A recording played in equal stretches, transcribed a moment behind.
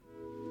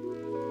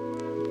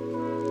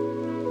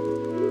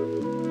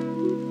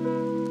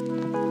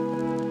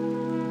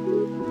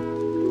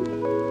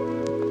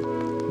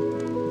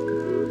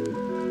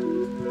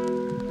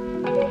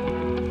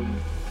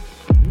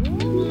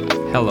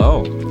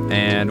Hello,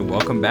 and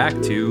welcome back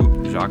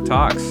to Jacques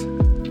Talks.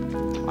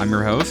 I'm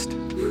your host,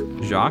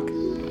 Jacques,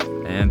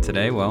 and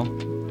today,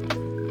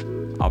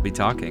 I'll be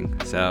talking.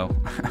 So,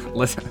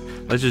 let's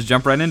just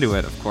jump right into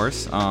it, of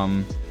course.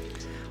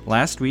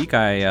 Last week,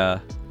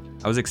 I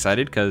was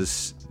excited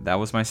because that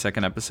was my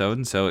second episode,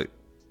 and so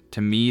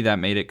to me, that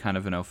made it kind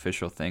of an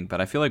official thing.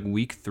 But I feel like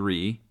week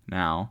 3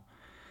 now,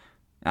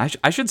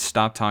 I should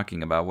stop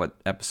talking about what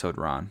episode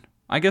we're on.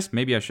 I guess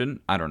maybe I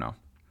shouldn't. I don't know.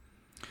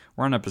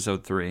 We're on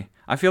episode 3.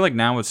 I feel like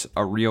now it's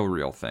a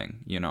real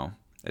thing,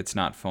 It's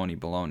not phony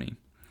baloney.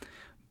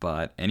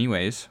 But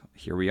anyways,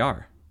 here we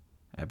are.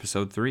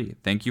 Episode 3.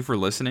 Thank you for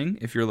listening,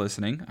 if you're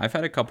listening. I've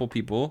had a couple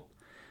people,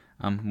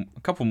 a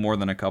couple more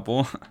than a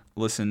couple,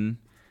 listen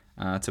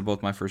to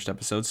both my first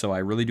episodes, so I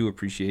really do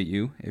appreciate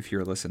you if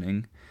you're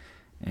listening.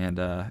 And,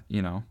 it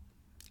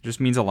just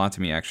means a lot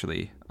to me,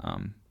 actually,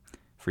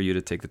 for you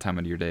to take the time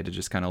out of your day to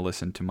just kind of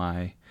listen to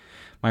my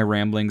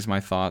ramblings, my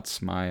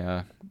thoughts,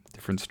 my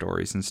different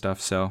stories and stuff.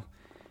 So,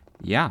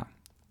 yeah,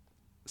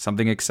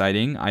 something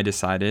exciting I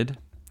decided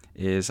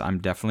is I'm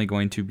definitely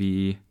going to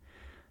be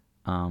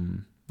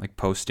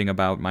posting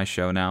about my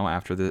show now.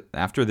 After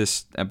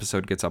this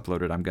episode gets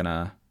uploaded, I'm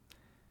gonna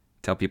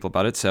tell people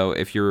about it. So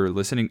if you're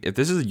listening, if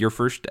this is your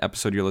first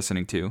episode you're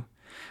listening to,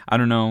 I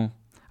don't know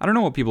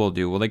what people will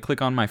do. Will they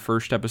click on my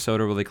first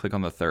episode or will they click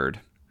on the third?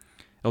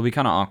 It'll be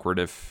kind of awkward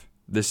if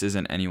this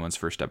isn't anyone's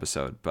first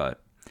episode,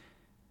 but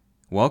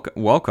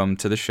welcome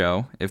to the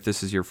show if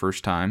this is your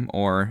first time,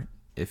 or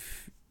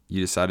if you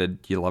decided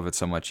you love it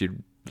so much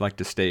you'd like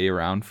to stay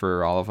around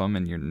for all of them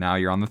and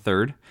you're on the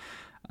third.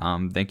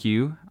 Thank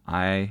you.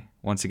 I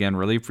once again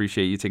really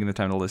appreciate you taking the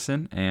time to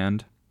listen,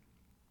 and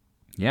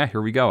yeah,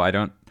 here we go. I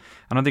don't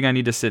think I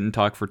need to sit and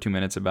talk for 2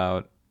 minutes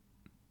about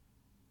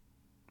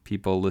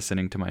people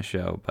listening to my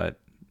show, but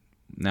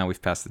now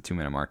we've passed the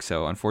 2-minute mark.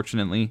 So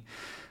unfortunately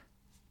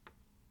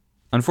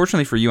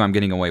for you, I'm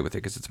getting away with it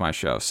because it's my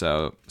show.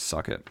 So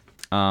suck it.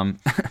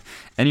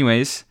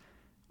 Anyways,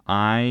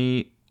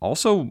 I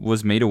also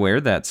was made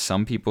aware that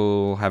some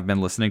people have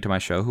been listening to my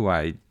show who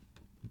I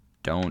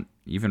don't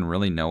even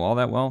really know all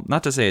that well.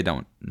 Not to say I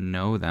don't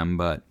know them,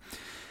 but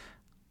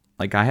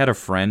I had a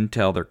friend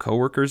tell their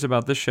coworkers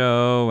about the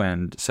show.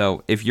 And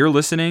so if you're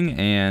listening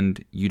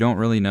and you don't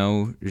really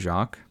know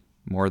Jacques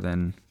more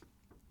than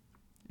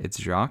it's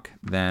Jacques,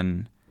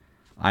 then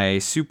I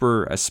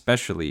super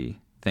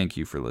especially thank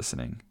you for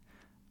listening.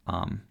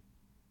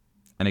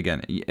 And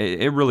again,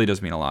 it really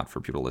does mean a lot for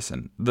people to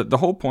listen. The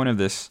whole point of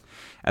this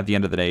at the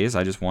end of the day is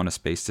I just want a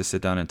space to sit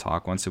down and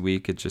talk once a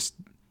week. It just,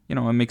 it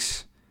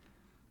makes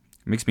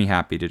me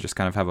happy to just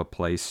kind of have a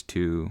place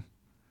to,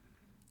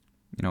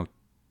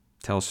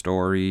 tell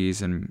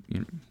stories and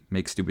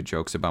make stupid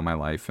jokes about my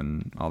life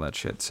and all that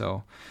shit.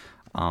 So,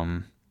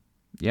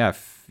 yeah,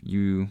 if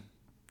you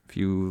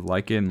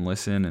like it and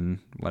listen and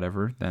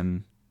whatever,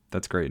 then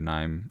that's great, and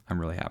I'm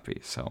really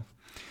happy. So,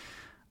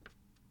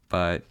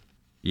 but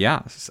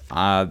yeah,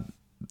 I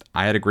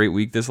had a great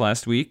week this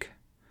last week.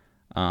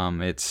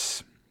 We're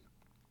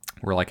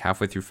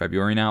halfway through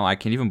February now. I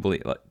can't even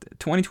believe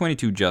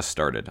 2022 just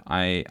started.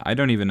 I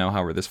don't even know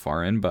how we're this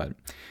far in, but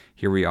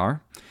here we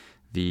are.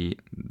 The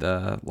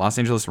Los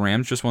Angeles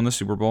Rams just won the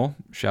Super Bowl.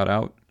 Shout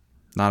out.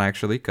 Not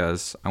actually,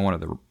 because I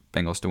wanted the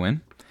Bengals to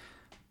win.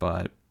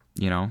 But,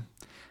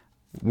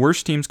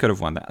 worse teams could have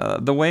won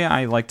that. The way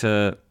I like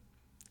to,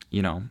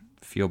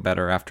 feel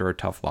better after a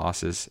tough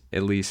loss is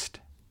at least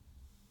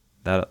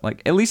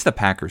the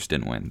Packers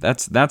didn't win.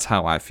 That's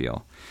how I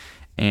feel.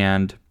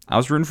 And I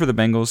was rooting for the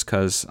Bengals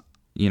because,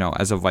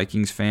 as a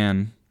Vikings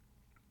fan,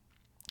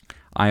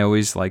 I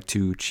always like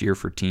to cheer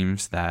for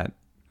teams that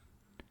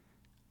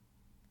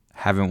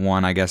haven't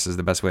won, I guess is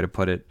the best way to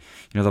put it.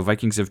 The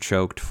Vikings have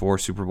choked 4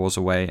 Super Bowls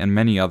away and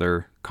many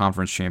other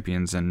conference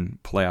champions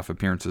and playoff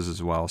appearances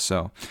as well.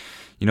 So,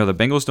 the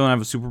Bengals don't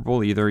have a Super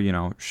Bowl either.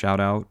 Shout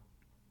out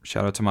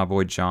to my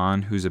boy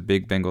John, who's a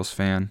big Bengals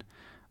fan.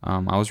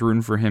 I was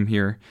rooting for him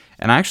here.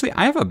 And I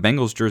have a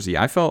Bengals jersey.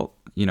 I felt,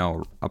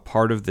 a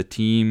part of the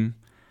team.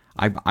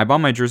 I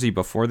bought my jersey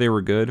before they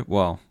were good.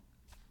 Well,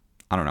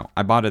 I don't know.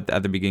 I bought it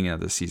at the beginning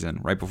of the season,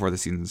 right before the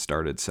season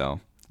started.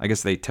 So I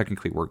guess they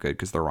technically were good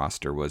because the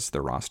roster was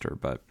the roster.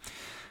 But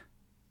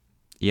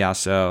yeah,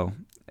 so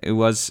it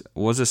was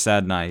a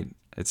sad night.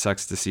 It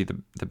sucks to see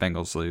the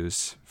Bengals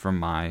lose from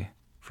my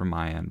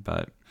end.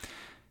 But,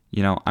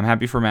 I'm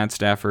happy for Matt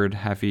Stafford,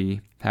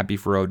 happy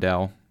for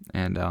Odell,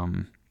 and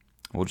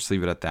we'll just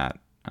leave it at that.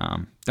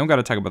 Don't got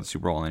to talk about the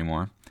Super Bowl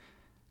anymore.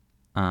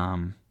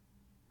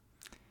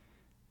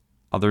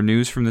 Other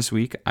news from this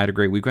week, I had a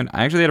great weekend.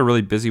 I actually had a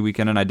really busy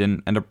weekend, and I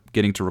didn't end up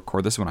getting to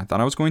record this when I thought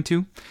I was going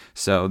to.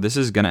 So this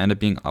is going to end up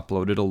being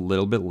uploaded a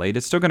little bit late.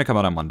 It's still going to come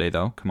out on Monday,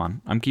 though. Come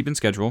on. I'm keeping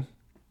schedule.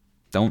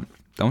 Don't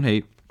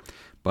hate.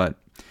 But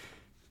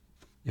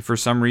if for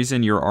some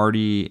reason you're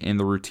already in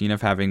the routine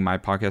of having my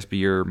podcast be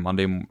your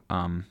Monday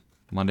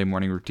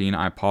morning routine,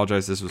 I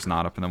apologize. This was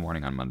not up in the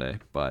morning on Monday,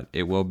 but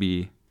it will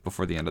be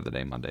before the end of the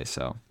day Monday.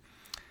 So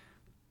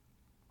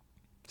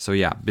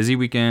yeah, busy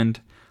weekend,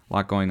 a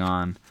lot going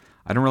on.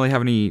 I don't really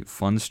have any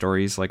fun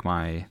stories like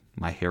my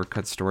my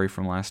haircut story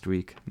from last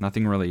week.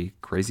 Nothing really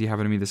crazy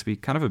happened to me this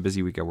week. Kind of a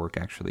busy week at work,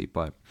 actually.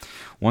 But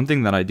one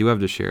thing that I do have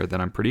to share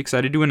that I'm pretty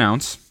excited to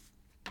announce,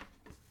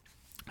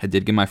 I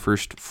did get my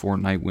first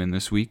Fortnite win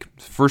this week.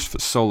 First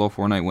solo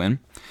Fortnite win.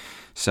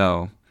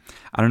 So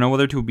I don't know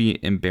whether to be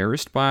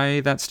embarrassed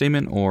by that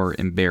statement or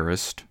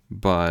embarrassed,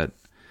 but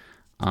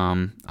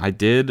I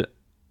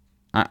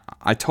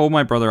told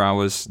my brother I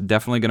was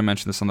definitely going to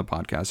mention this on the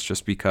podcast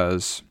just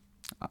because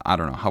I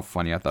don't know how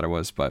funny I thought it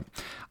was. But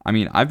I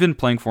mean, I've been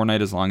playing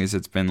Fortnite as long as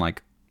it's been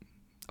like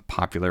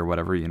popular,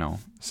 whatever,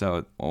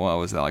 So what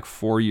was that, like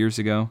 4 years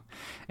ago?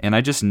 And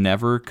I just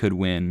never could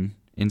win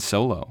in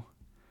solo.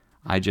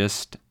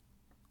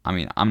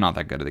 I'm not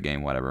that good at the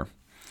game, whatever.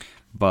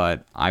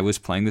 But I was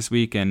playing this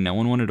week and no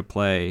one wanted to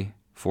play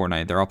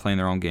Fortnite. They're all playing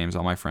their own games,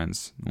 all my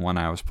friends. One,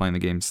 I was playing the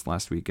games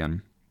last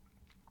weekend.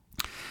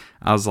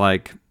 I was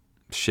like,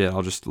 shit,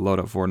 I'll just load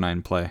up Fortnite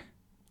and play.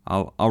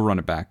 I'll run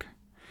it back.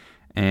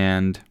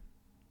 And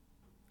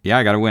yeah,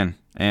 I got to win.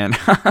 And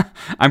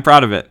I'm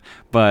proud of it.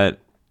 But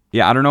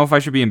yeah, I don't know if I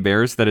should be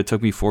embarrassed that it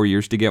took me 4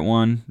 years to get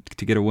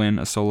a win,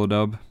 a solo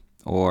dub.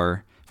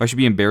 Or if I should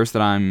be embarrassed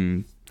that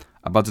I'm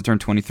about to turn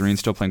 23 and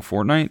still playing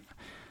Fortnite.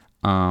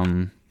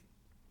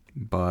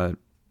 But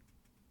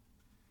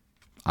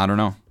I don't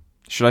know.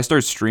 Should I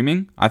start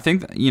streaming? I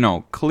think,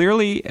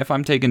 clearly if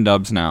I'm taking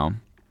dubs now,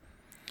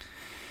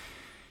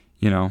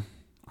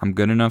 I'm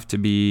good enough to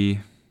be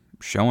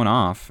showing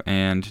off.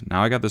 And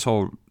now I got this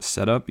whole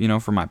setup,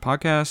 for my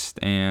podcast.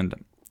 And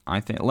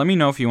I think, let me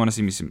know if you want to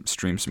see me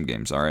stream some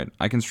games. All right.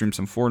 I can stream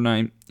some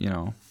Fortnite.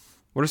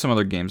 What are some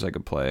other games I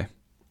could play?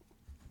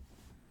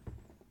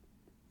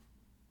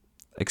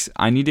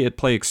 I need to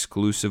play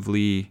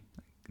exclusively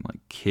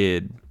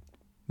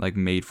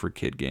made for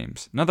kid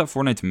games. Not that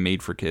Fortnite's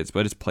made for kids,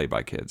 but it's played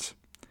by kids.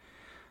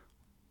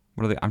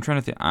 What are they? I'm trying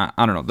to think. I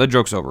don't know. The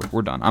joke's over.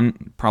 We're done.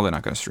 I'm probably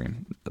not going to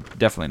stream.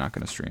 Definitely not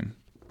going to stream.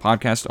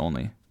 Podcast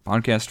only.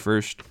 Podcast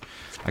first.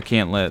 I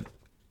can't let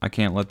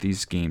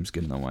these games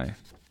get in the way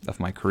of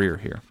my career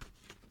here.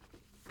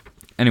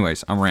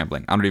 Anyways, I'm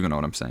rambling. I don't even know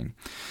what I'm saying.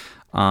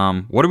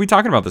 What are we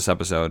talking about this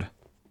episode?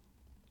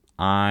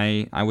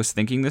 I was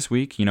thinking this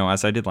week,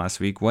 as I did last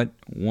week, what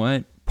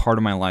part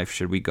of my life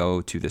should we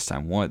go to this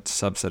time? What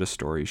subset of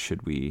stories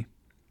should we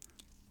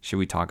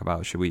talk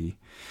about? Should we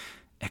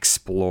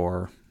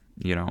explore?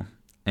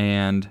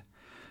 And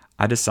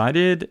I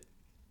decided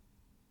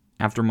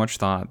after much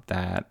thought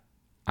that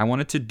I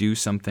wanted to do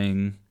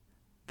something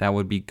that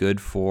would be good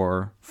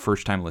for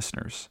first-time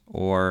listeners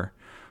or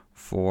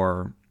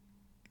for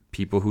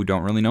people who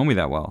don't really know me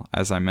that well.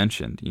 As I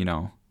mentioned,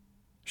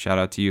 shout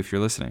out to you if you're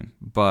listening.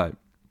 But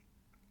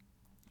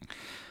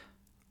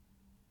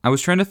I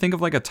was trying to think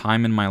of like a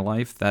time in my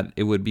life that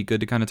it would be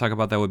good to kind of talk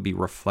about that would be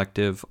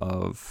reflective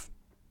of,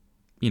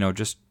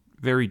 just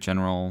very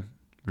general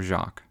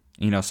Jacques.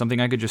 Something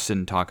I could just sit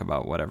and talk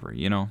about, whatever,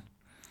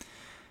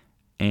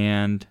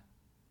 And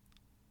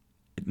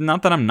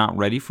not that I'm not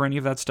ready for any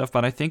of that stuff,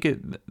 but I think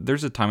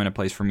there's a time and a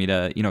place for me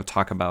to,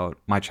 talk about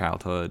my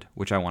childhood,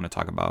 which I want to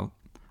talk about.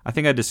 I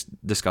think I just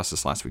discussed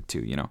this last week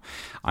too,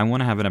 I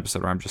want to have an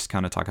episode where I'm just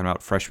kind of talking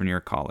about freshman year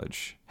of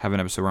college, have an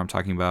episode where I'm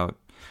talking about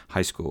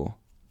high school,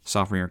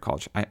 sophomore year of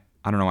college. I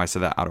don't know why I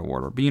said that out of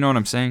order, but you know what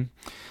I'm saying?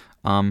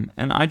 And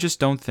I just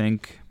don't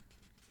think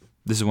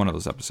this is one of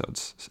those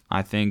episodes.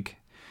 I think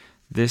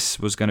this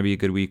was going to be a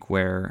good week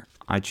where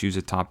I choose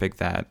a topic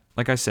that,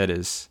 like I said,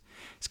 it's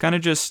kind of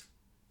just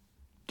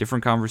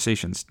different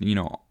conversations,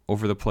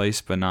 over the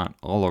place, but not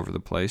all over the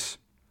place.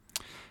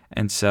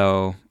 And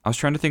so I was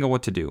trying to think of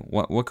what to do.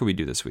 What could we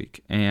do this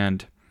week?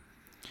 And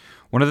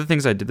one of the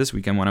things I did this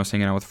weekend when I was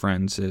hanging out with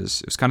friends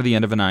is it was kind of the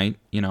end of a night,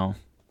 a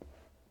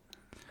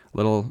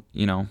little,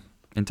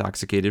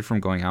 intoxicated from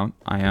going out.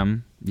 I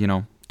am,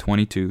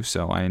 22,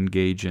 so I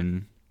engage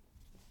in,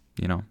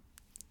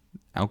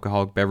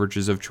 alcoholic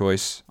beverages of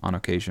choice on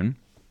occasion.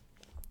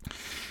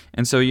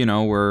 And so,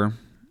 we're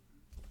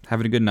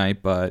having a good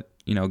night, but,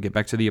 get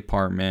back to the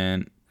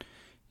apartment,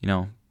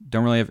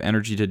 don't really have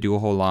energy to do a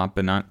whole lot,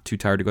 but not too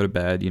tired to go to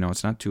bed.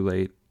 It's not too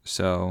late.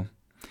 So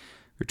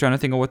we're trying to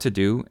think of what to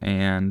do.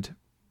 And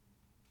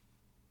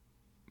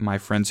my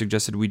friend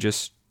suggested we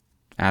just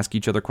ask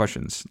each other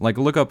questions.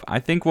 I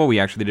think what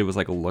we actually did was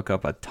look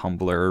up a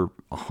Tumblr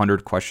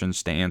 100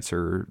 questions to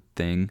answer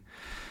thing.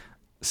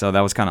 So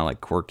that was kind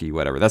of quirky,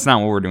 whatever. That's not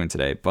what we're doing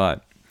today.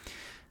 But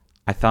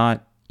I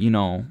thought,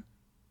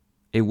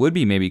 it would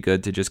be maybe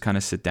good to just kind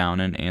of sit down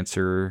and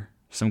answer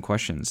some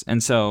questions.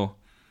 And so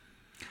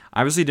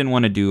I obviously didn't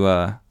want to do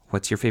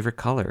what's your favorite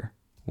color?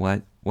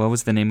 What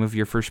was the name of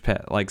your first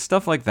pet?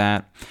 Stuff like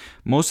that.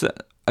 Most of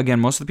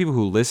the people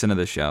who listen to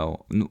the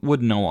show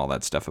would know all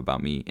that stuff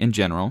about me in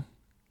general.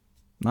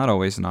 Not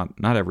always, not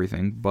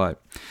everything,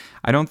 but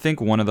I don't think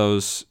one of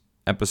those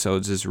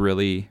episodes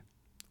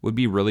would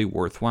be really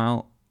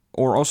worthwhile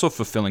or also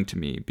fulfilling to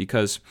me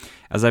because,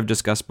 as I've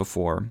discussed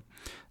before,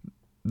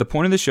 the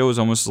point of the show is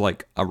almost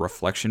like a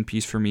reflection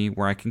piece for me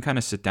where I can kind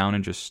of sit down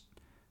and just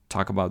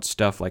talk about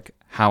stuff like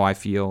how I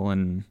feel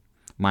and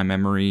my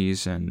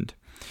memories and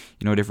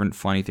different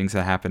funny things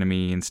that happen to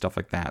me and stuff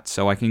like that.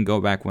 So I can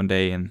go back one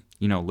day and,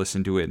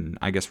 listen to it and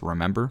I guess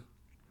remember.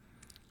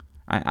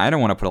 I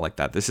don't want to put it like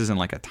that. This isn't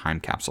like a time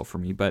capsule for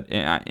me, but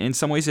in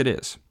some ways it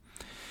is.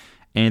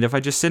 And if I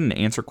just sit and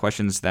answer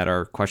questions that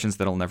are questions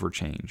that'll never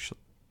change,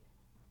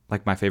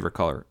 like my favorite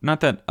color.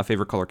 Not that a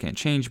favorite color can't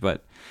change,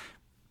 but,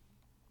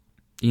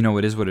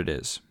 it is what it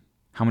is.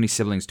 How many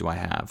siblings do I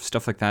have?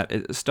 Stuff like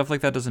that. Stuff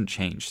like that doesn't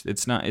change.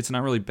 It's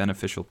not really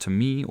beneficial to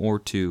me or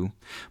to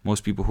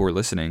most people who are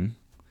listening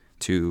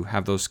to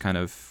have those kind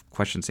of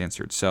questions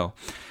answered. So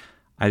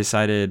I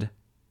decided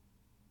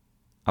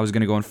I was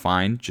going to go and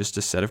find just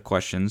a set of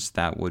questions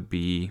that would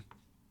be,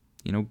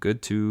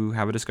 good to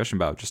have a discussion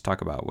about, just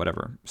talk about,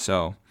 whatever.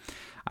 So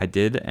I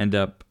did end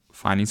up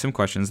finding some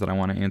questions that I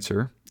want to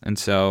answer. And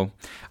so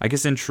I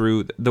guess in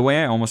truth, the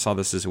way I almost saw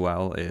this as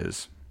well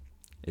is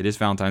it is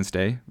Valentine's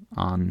Day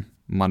on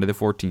Monday the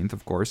 14th,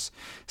 of course.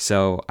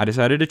 So I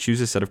decided to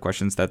choose a set of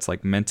questions that's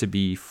like meant to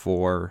be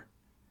for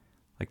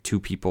like two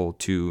people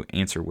to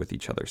answer with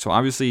each other. So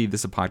obviously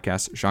this is a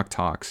podcast, Jacques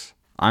Talks.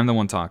 I'm the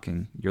one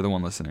talking. You're the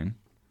one listening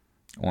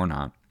or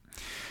not.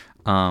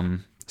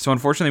 So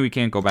unfortunately we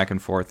can't go back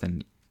and forth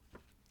and,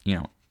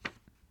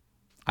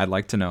 I'd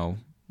like to know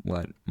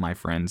what my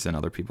friends and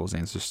other people's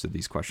answers to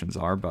these questions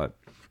are, but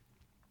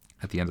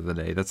at the end of the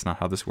day, that's not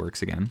how this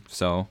works again.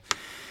 So,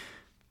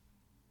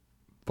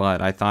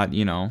 but I thought,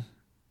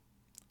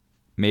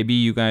 maybe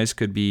you guys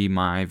could be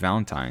my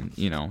Valentine,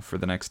 for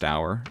the next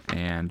hour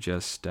and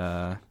just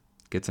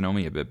get to know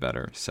me a bit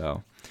better.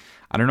 So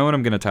I don't know what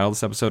I'm going to title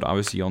this episode.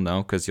 Obviously, you'll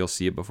know because you'll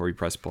see it before you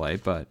press play.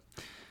 But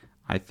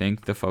I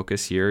think the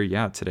focus here,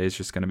 today is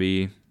just going to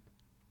be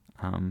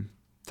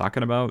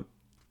talking about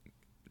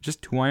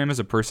just who I am as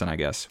a person, I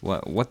guess.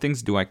 What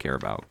things do I care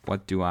about?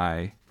 What do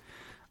I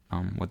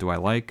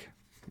like?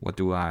 What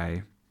do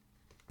I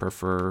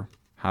prefer?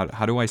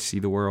 How do I see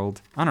the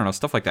world? I don't know,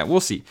 stuff like that.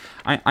 We'll see.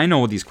 I know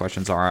what these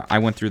questions are. I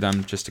went through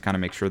them just to kind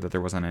of make sure that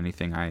there wasn't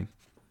anything I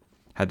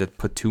had to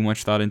put too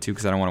much thought into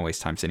because I don't want to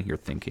waste time sitting here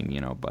thinking,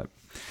 But,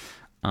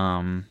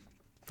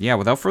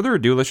 without further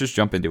ado, let's just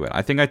jump into it.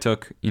 I think I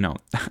took,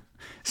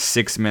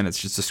 6 minutes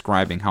just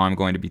describing how I'm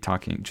going to be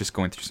talking, just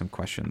going through some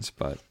questions.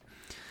 But,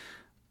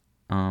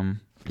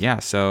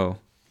 so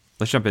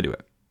let's jump into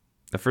it.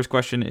 The first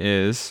question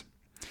is,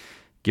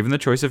 given the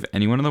choice of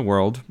anyone in the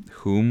world,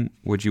 whom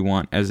would you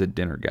want as a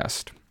dinner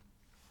guest?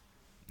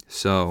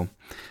 So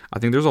I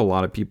think there's a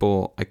lot of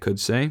people I could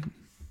say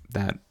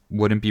that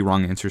wouldn't be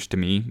wrong answers to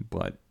me,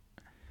 but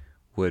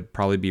would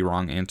probably be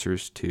wrong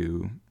answers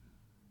to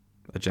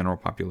a general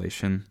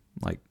population.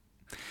 Like,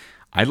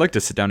 I'd like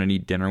to sit down and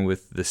eat dinner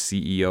with the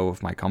CEO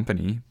of my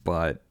company,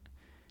 but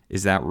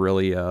is that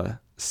really a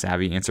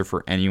savvy answer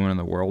for anyone in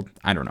the world?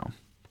 I don't know.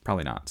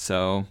 Probably not.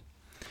 So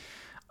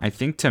I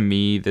think to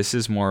me, this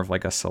is more of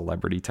like a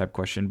celebrity type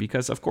question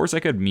because, of course,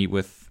 I could meet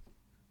with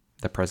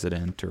the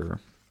president or,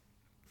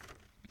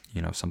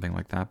 something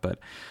like that. But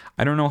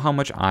I don't know how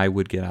much I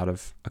would get out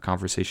of a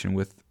conversation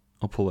with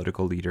a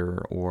political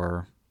leader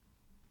or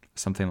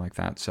something like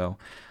that. So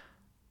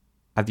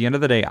at the end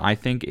of the day, I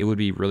think it would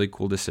be really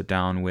cool to sit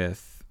down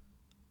with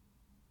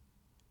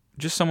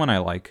just someone I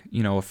like,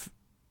 if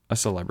a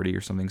celebrity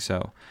or something.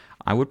 So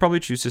I would probably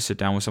choose to sit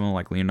down with someone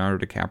like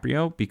Leonardo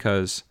DiCaprio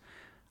because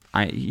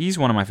he's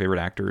one of my favorite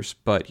actors,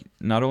 but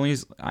not only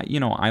is,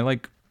 I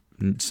like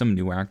some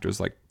new actors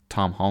like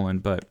Tom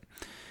Holland, but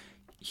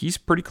he's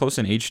pretty close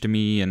in age to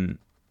me, and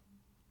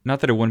not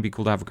that it wouldn't be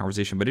cool to have a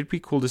conversation, but it'd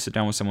be cool to sit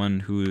down with someone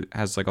who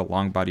has like a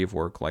long body of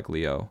work like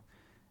Leo,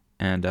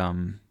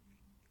 and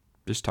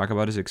just talk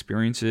about his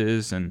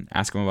experiences and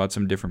ask him about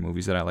some different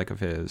movies that I like of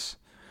his.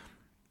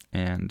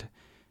 And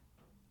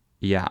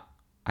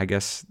I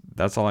guess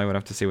that's all I would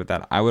have to say with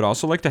that. I would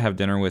also like to have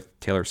dinner with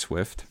Taylor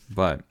Swift,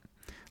 but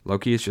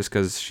low-key it's just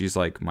because she's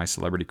like my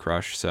celebrity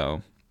crush,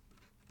 so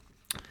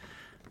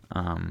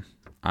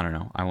I don't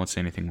know. I won't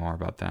say anything more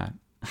about that.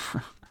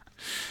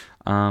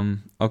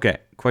 Okay,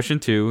 question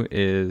 2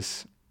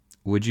 is,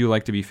 would you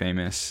like to be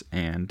famous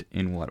and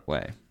in what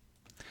way?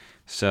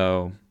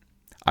 So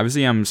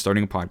obviously I'm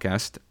starting a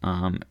podcast,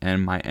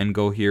 and my end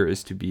goal here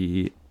is to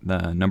be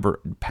the number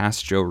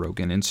past Joe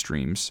Rogan in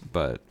streams,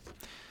 but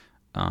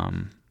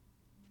in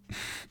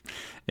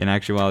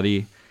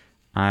actuality,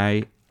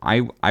 I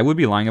would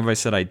be lying if I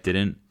said I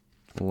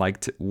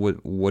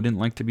wouldn't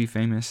like to be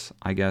famous,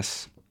 I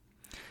guess.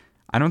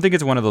 I don't think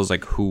it's one of those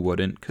like who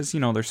wouldn't, because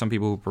there's some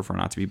people who prefer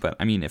not to be, but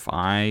I mean, if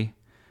I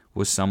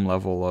was some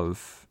level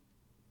of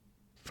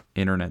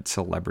internet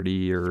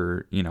celebrity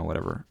or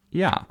whatever,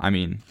 I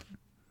mean,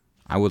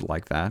 I would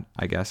like that,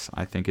 I guess.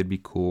 I think it'd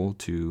be cool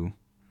to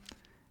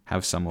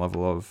have some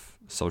level of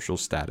social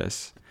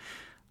status,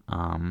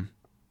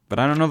 but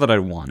I don't know that I'd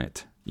want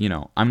it.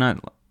 I'm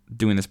not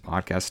doing this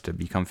podcast to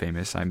become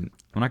famous. I'm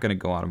not going to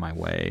go out of my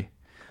way,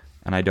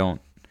 and I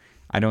don't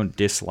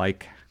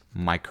dislike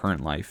my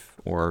current life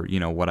or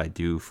what I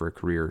do for a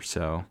career.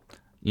 So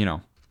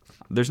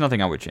there's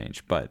nothing I would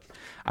change, but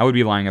I would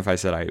be lying if I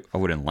said I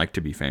wouldn't like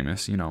to be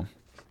famous.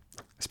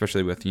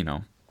 Especially with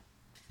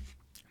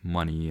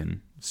money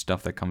and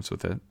stuff that comes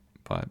with it.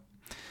 But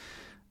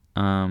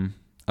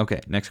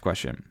Okay, next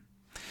question.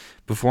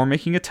 Before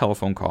making a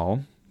telephone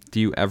call, do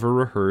you ever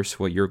rehearse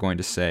what you're going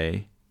to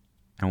say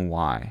and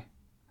why?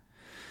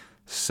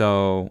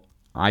 So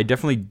I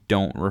definitely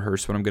don't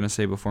rehearse what I'm going to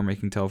say before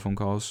making telephone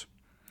calls,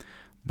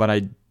 but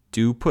I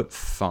do put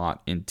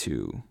thought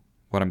into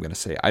what I'm going to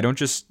say. I don't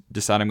just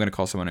decide I'm going to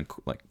call someone and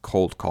like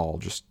cold call,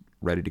 just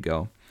ready to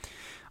go.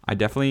 I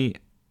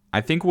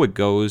think what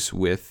goes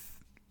with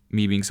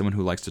me being someone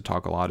who likes to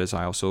talk a lot is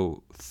I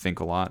also think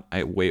a lot.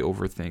 I way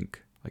overthink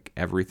like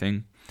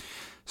everything.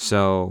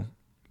 So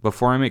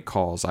before I make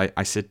calls,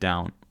 I sit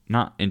down,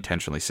 not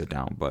intentionally sit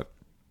down, but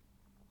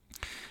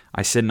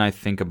I sit and I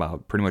think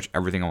about pretty much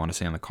everything I want to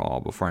say on the call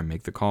before I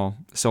make the call.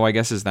 So I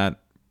guess is that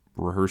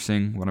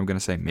rehearsing what I'm going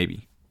to say?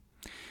 Maybe.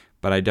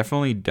 But I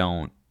definitely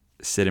don't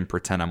sit and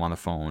pretend I'm on the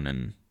phone,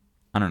 and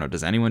I don't know,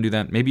 does anyone do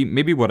that?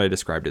 Maybe what I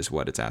described is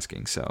what it's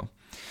asking. So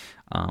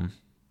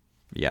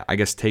yeah, I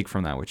guess take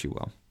from that what you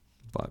will.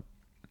 But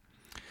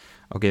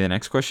okay, the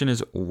next question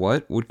is,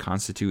 what would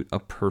constitute a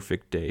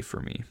perfect day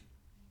for me?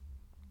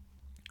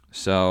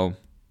 So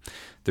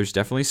there's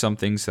definitely some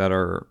things that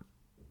are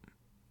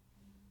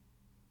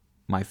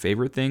my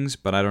favorite things,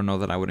 but I don't know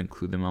that I would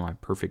include them on my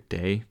perfect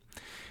day.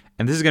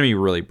 And this is going to be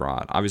really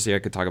broad. Obviously, I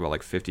could talk about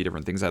like 50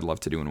 different things I'd love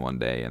to do in one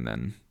day, and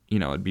then,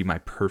 it'd be my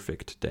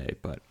perfect day.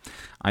 But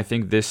I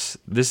think this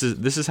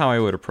is how I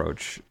would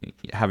approach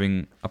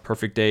having a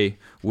perfect day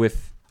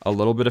with a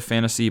little bit of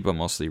fantasy, but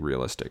mostly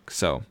realistic.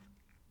 So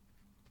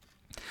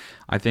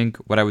I think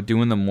what I would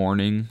do in the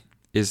morning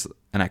is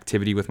an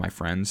activity with my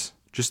friends,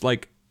 just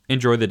like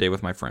enjoy the day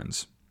with my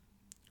friends,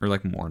 or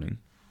like morning.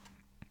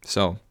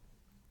 So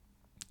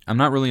I'm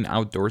not really an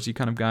outdoorsy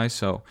kind of guy,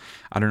 so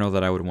I don't know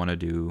that I would want to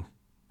do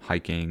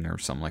hiking or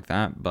something like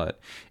that. But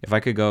if I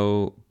could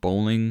go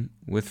bowling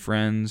with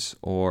friends,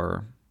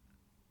 or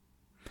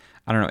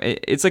I don't know,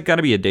 it's like got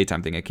to be a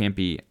daytime thing. It can't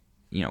be,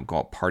 go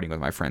out partying with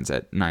my friends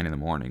at 9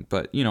 a.m.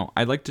 But,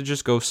 I'd like to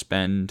just go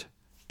spend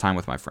time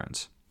with my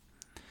friends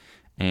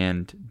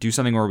and do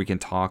something where we can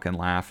talk and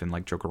laugh and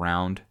like joke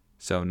around.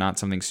 So not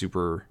something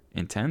super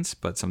intense,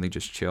 but something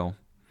just chill.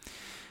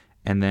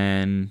 And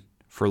then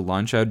for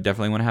lunch, I would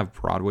definitely want to have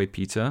Broadway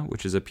Pizza,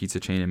 which is a pizza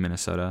chain in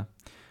Minnesota.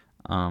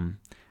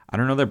 I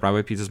don't know that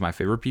Broadway Pizza is my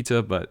favorite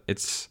pizza, but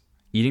it's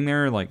eating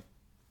there like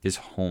is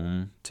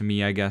home to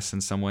me, I guess,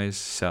 in some ways.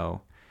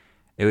 So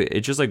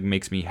it just like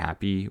makes me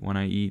happy when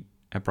I eat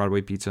at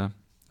Broadway Pizza.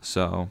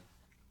 So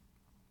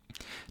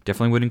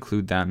definitely would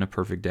include that in a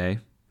perfect day.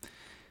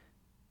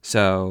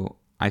 So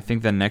I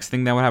think the next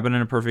thing that would happen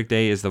in a perfect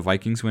day is the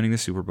Vikings winning the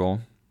Super Bowl.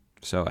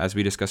 So as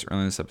we discussed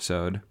earlier in this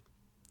episode,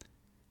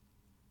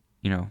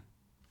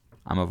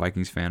 I'm a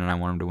Vikings fan and I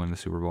want them to win the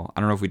Super Bowl.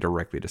 I don't know if we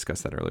directly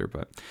discussed that earlier,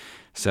 but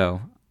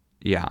so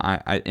yeah,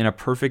 I in a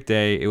perfect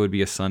day, it would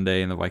be a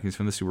Sunday and the Vikings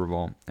win the Super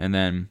Bowl. And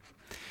then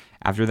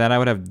after that, I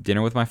would have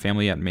dinner with my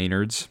family at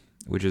Maynard's,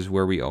 which is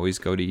where we always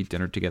go to eat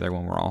dinner together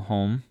when we're all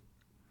home.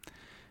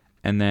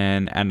 And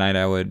then at night,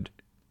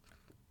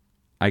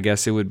 I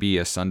guess it would be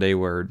a Sunday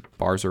where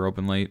bars are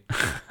open late.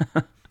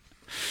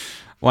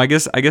 Well, I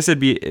guess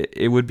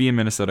it would be in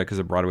Minnesota because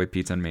of Broadway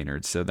Pizza and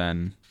Maynard's. So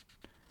then,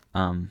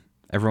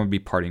 everyone would be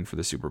partying for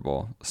the Super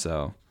Bowl.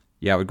 So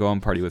yeah, I would go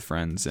and party with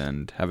friends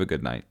and have a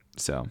good night.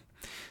 So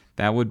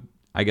that would,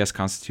 I guess,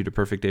 constitute a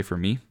perfect day for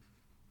me.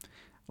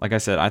 Like I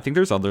said, I think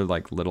there's other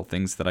like little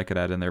things that I could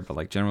add in there, but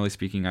like generally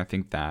speaking, I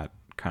think that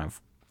kind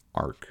of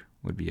arc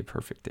would be a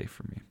perfect day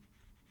for me.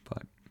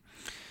 But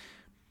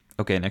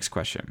okay, next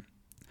question.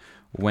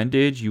 When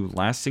did you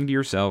last sing to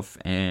yourself,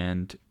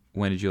 and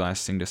when did you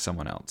last sing to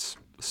someone else?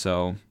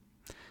 So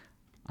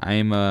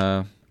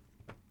how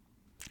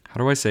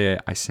do I say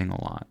it? I sing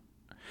a lot,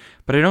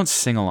 but I don't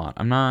sing a lot.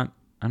 I'm not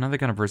the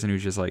kind of person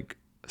who's just like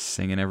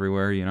singing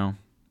everywhere,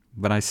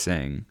 but I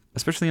sing,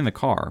 especially in the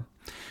car.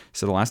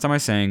 So the last time I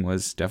sang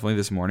was definitely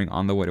this morning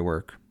on the way to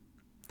work,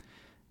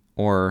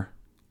 or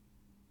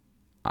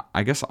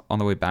I guess on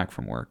the way back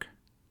from work.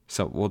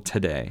 So,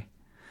 today.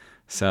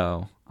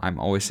 So I'm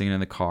always singing in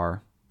the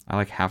car.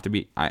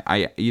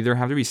 I either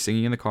have to be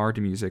singing in the car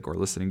to music or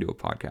listening to a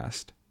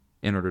podcast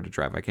in order to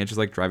drive. I can't just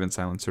like drive in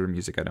silence or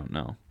music I don't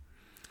know.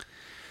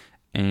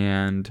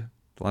 And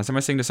the last time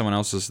I sang to someone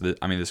else was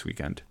this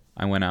weekend.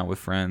 I went out with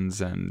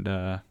friends and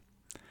there's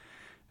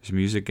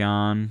music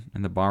on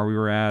in the bar we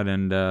were at,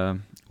 and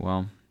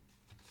well,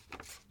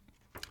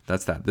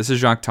 that's that. This is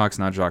Jacques Talks,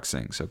 not Jacques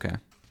Sings, okay?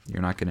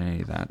 You're not getting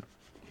any of that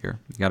here.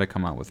 You got to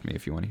come out with me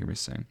if you want to hear me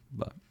sing.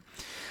 But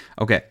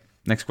okay,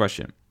 next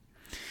question.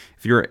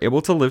 If you were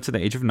able to live to the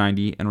age of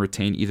 90 and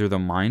retain either the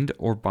mind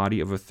or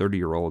body of a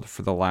 30-year-old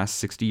for the last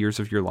 60 years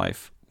of your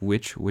life,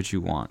 which would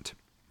you want?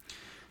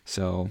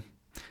 So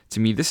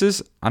to me, this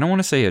is, I don't want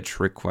to say a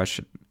trick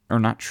question, or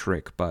not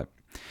trick, but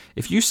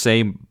if you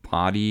say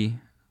body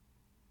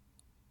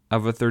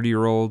of a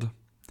 30-year-old,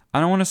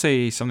 I don't want to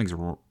say something's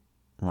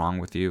wrong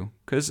with you,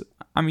 because,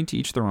 to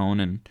each their own,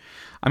 and,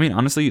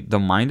 honestly, the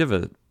mind of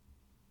a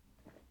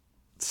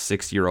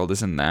 60-year-old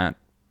isn't that,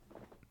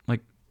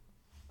 like,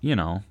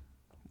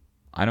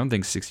 I don't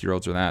think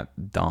 60-year-olds are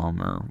that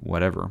dumb or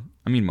whatever.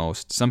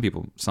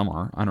 Some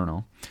are, I don't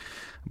know.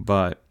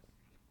 But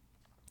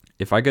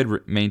if I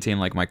could maintain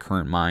like my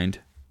current mind,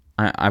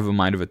 I have a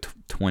mind of a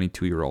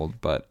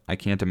 22-year-old, but I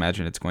can't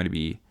imagine it's going to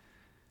be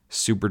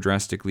super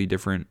drastically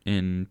different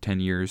in 10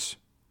 years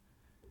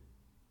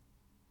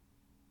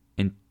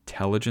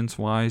intelligence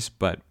wise,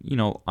 but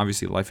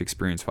obviously life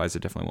experience wise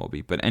it definitely will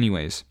be. But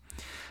anyways,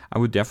 I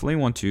would definitely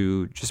want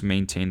to just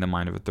maintain the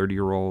mind of a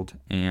 30-year-old,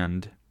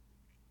 and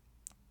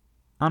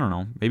I don't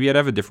know, maybe I'd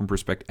have a different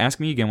perspective. Ask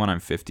me again when I'm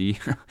 50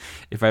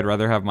 if I'd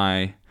rather have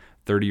my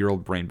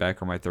 30-year-old brain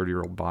back or my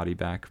 30-year-old body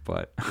back.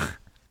 But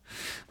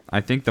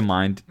I think the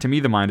mind, to me,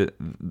 the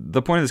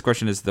point of this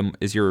question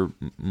is your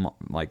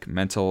like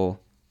mental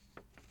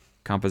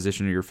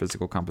composition or your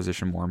physical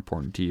composition more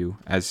important to you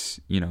as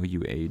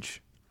you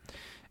age?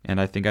 And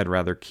I think I'd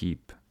rather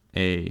keep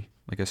a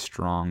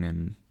strong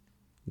and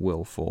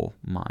willful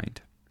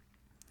mind.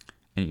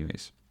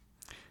 Anyways,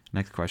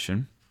 next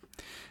question.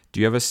 Do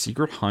you have a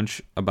secret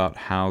hunch about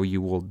how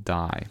you will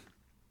die?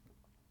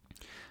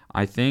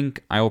 I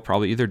think I will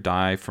probably either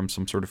die from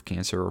some sort of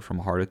cancer or from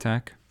a heart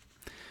attack,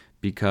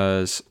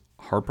 because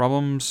heart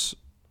problems,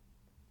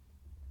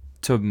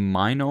 to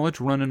my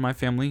knowledge, run in my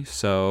family.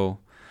 So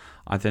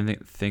I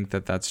think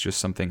that that's just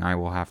something I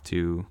will have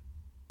to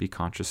be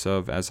conscious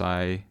of as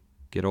I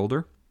get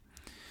older.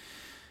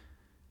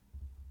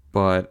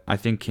 But I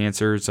think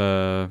cancer is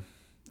a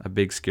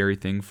big scary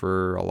thing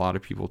for a lot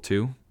of people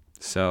too.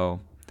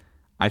 So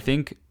I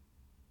don't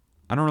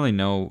really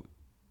know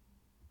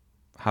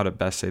how to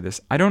best say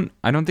this. I don't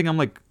think I'm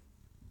like,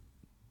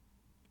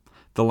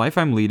 the life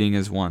I'm leading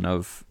is one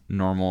of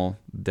normal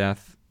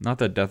death. Not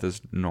that death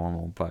is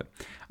normal, but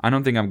I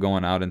don't think I'm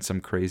going out in some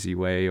crazy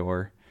way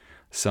or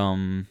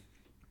some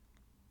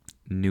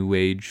new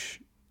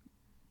age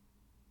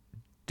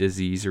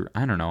disease, or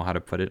I don't know how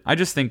to put it. I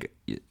just think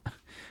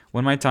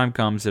when my time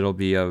comes, it'll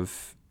be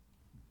of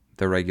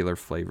the regular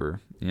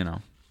flavor,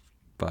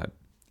 But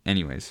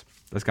anyways,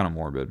 that's kind of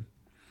morbid.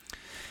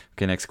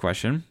 Okay, next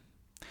question.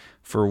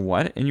 For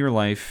what in your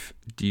life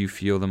do you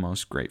feel the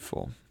most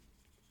grateful?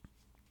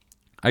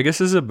 I guess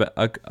this is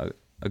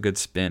a good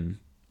spin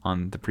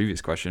on the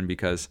previous question,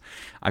 because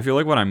I feel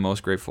like what I'm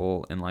most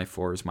grateful in life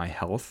for is my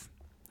health,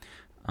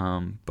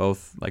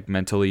 both like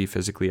mentally,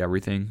 physically,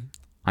 everything.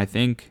 I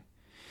think,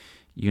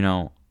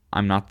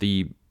 I'm not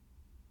the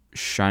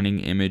shining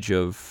image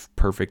of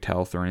perfect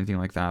health or anything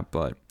like that,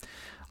 but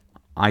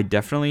I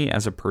definitely,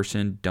 as a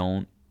person,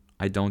 don't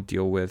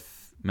deal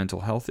with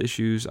mental health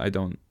issues. I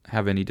don't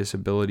have any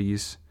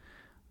disabilities.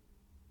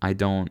 I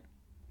don't,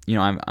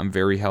 I'm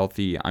very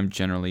healthy. I'm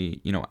generally,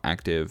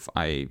 active.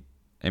 I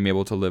am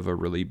able to live a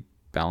really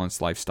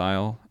balanced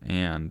lifestyle.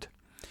 And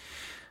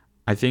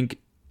I think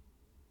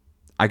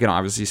I can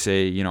obviously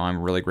say,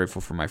 I'm really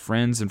grateful for my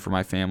friends and for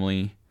my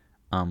family.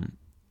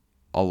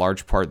 A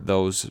large part,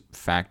 those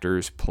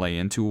factors play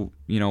into,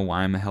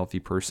 why I'm a healthy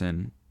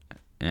person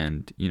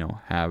and,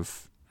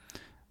 have,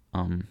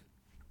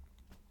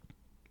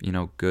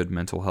 good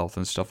mental health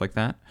and stuff like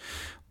that.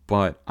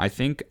 But I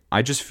think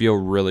I just feel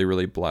really,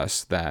 really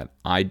blessed that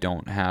I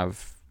don't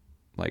have,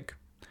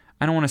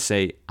 I don't want to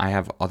say I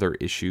have other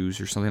issues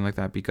or something like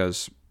that,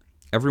 because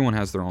everyone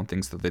has their own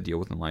things that they deal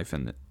with in life,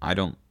 and I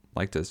don't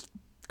like to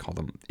call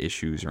them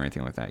issues or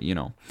anything like that,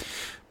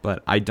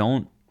 But I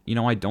don't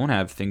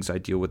have things I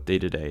deal with day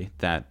to day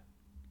that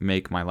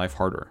make my life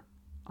harder.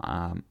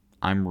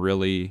 I'm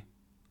really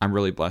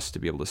blessed to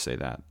be able to say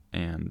that,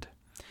 and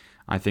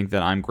I think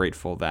that I'm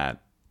grateful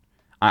that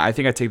I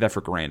think I take that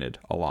for granted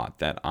a lot,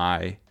 that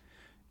I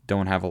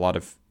don't have a lot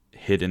of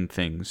hidden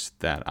things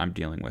that I'm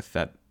dealing with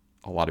that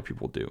a lot of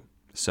people do.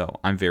 So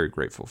I'm very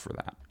grateful for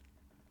that.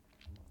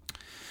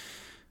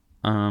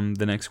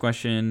 The next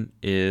question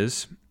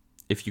is,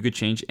 if you could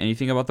change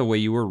anything about the way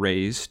you were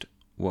raised,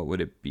 what would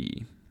it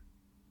be?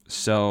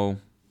 So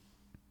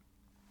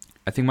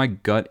I think my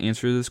gut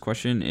answer to this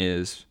question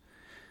is,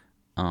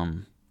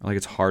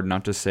 it's hard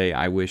not to say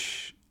I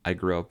wish I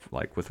grew up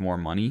with more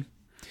money,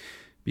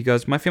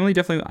 because my family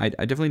I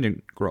definitely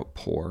didn't grow up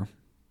poor,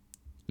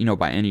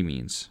 by any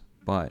means,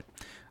 but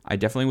I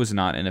definitely was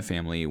not in a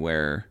family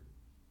where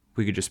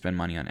we could just spend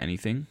money on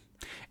anything.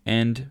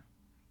 And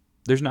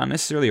there's not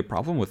necessarily a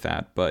problem with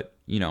that, but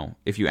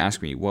if you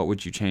ask me, what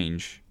would you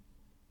change,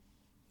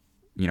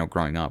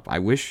 growing up, I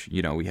wish,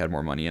 we had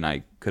more money and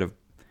I could have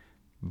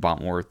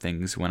bought more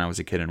things when I was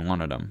a kid and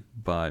wanted them.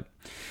 But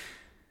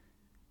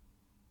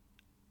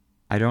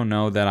I don't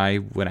know that I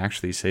would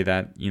actually say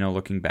that,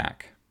 looking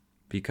back,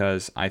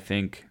 because I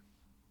think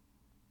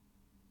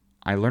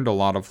I learned a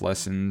lot of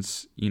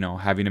lessons,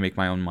 having to make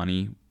my own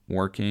money,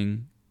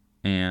 working,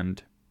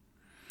 and,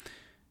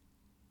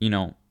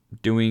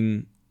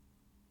 doing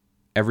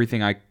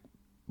everything I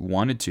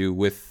wanted to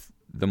with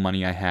the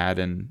money I had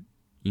and,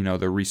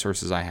 the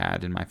resources I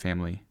had in my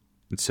family.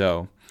 And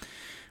so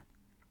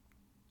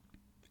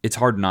it's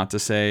hard not to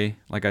say,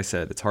 like I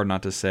said, it's hard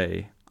not to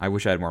say, I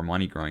wish I had more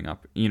money growing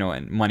up,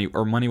 and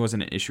money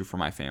wasn't an issue for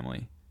my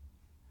family.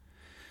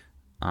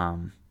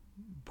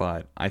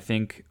 But I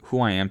think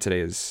who I am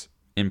today is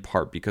in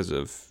part because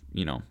of,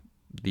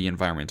 the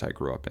environment I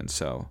grew up in.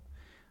 So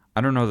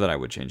I don't know that I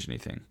would change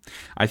anything.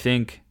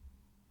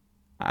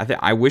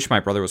 I wish my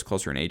brother was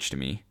closer in age to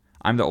me.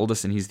 I'm the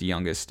oldest and he's the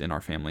youngest in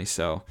our family,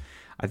 so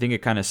I think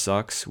it kind of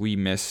sucks. We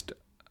missed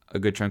a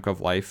good chunk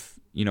of life,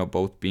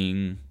 both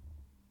being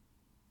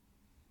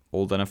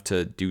old enough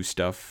to do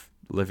stuff,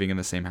 living in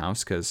the same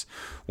house, because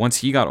once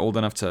he got old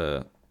enough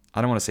to,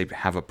 I don't want to say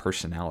have a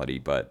personality,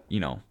 but,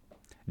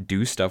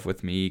 do stuff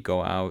with me,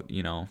 go out,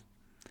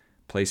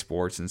 play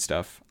sports and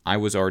stuff, I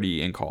was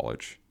already in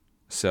college.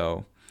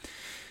 So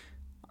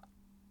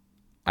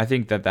I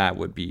think that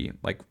would be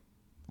like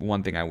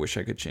one thing I wish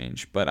I could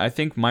change. But I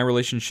think my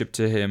relationship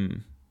to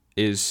him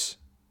is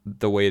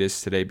the way it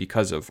is today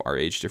because of our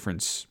age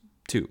difference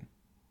too.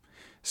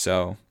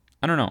 So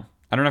I don't know.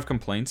 I don't have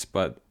complaints,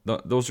 but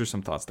those are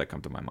some thoughts that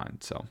come to my mind.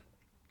 So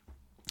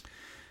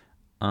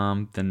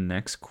the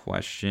next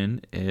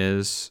question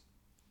is,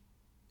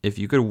 if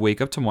you could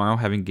wake up tomorrow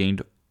having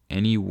gained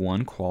any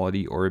one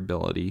quality or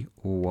ability,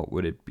 what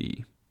would it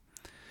be?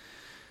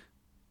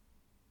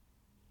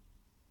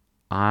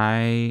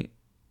 I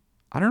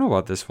don't know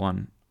about this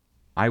one.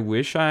 I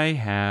wish I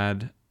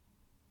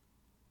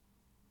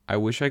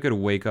could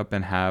wake up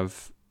and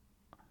have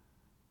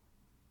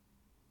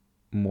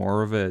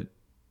more of a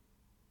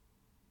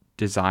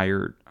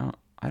desire. I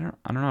don't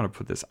know how to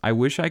put this. I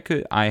wish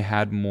I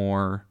had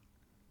more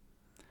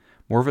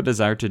of a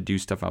desire to do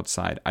stuff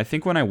outside. I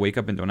think when I wake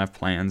up and don't have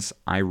plans,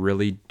 I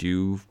really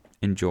do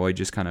enjoy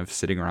just kind of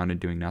sitting around and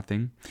doing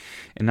nothing.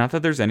 And not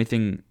that there's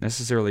anything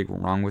necessarily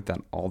wrong with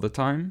that all the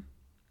time,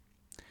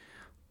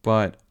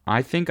 but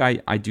I think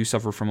I do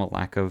suffer from a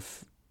lack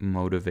of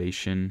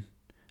motivation,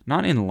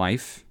 not in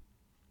life,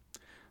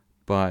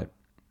 but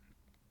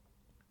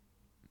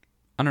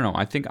I don't know.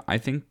 I think I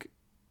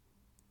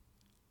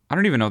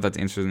don't even know if that's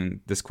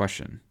answering this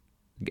question.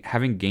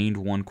 Having gained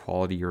one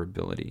quality or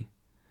ability.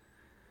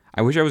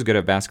 I wish I was good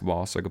at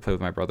basketball so I could play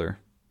with my brother.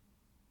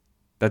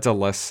 That's a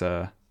less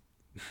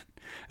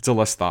it's a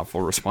less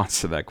thoughtful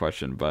response to that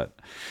question, but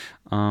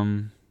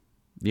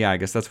yeah, I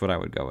guess that's what I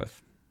would go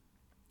with.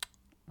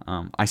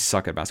 I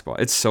suck at basketball.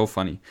 It's so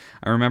funny.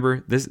 I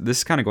remember this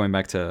is kind of going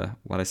back to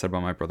what I said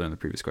about my brother in the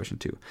previous question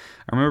too.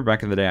 I remember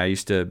back in the day, I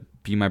used to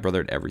be my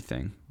brother at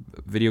everything.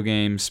 Video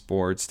games,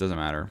 sports, doesn't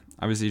matter.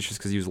 Obviously, it's just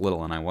because he was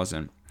little and I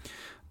wasn't.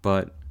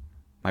 But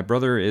my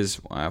brother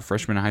is a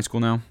freshman in high school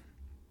now.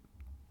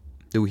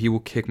 Dude, he will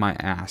kick my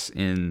ass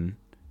in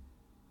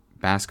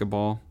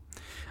basketball.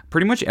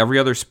 Pretty much every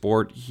other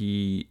sport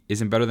he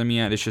isn't better than me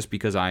at. It's just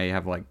because I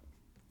have like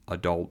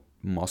adult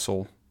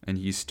muscle and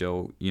he's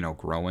still,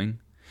 growing.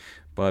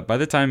 But by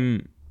the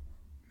time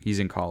he's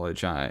in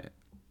college,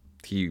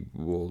 he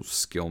will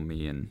skill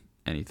me in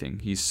anything.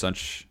 He's so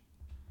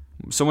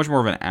much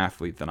more of an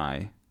athlete than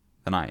I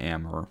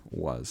am or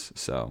was.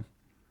 So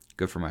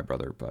good for my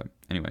brother. But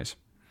anyways,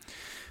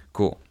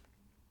 cool.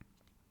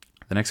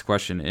 The next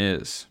question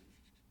is,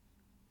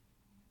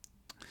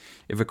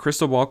 if a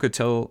crystal ball could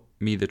tell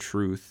me the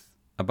truth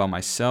about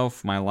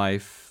myself, my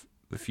life,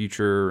 the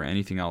future, or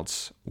anything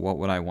else, what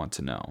would I want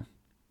to know?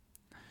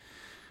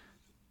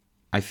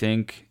 I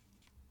think,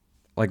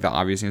 like, the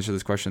obvious answer to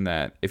this question,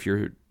 that if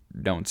you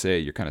don't say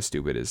it, you're kind of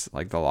stupid, is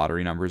like the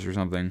lottery numbers or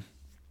something.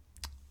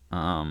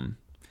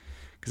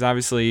 Because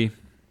obviously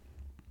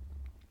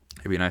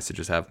it'd be nice to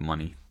just have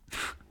money.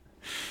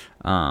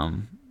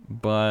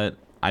 But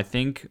I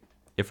think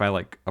if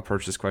I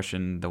approach this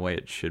question the way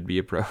it should be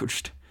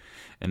approached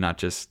and not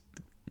just,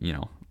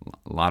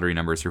 lottery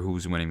numbers or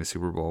who's winning the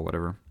Super Bowl,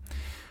 whatever.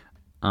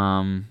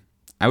 I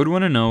would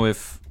want to know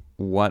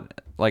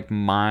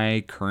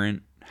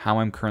how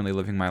I'm currently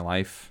living my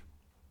life.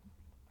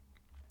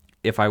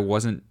 If I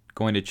wasn't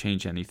going to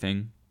change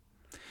anything,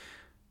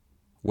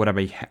 would I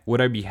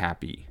be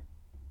happy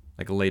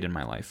late in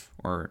my life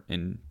or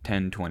in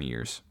 10, 20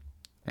 years?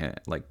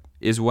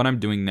 Is what I'm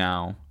doing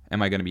now,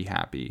 am I going to be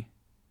happy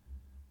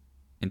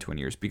in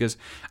 20 years? Because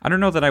I don't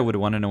know that I would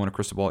want to know in a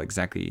crystal ball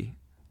exactly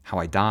how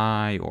I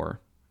die or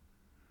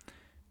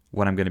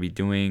what I'm going to be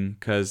doing,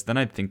 because then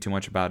I'd think too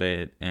much about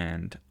it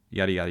and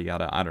yada, yada,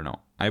 yada. I don't know.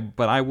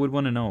 But I would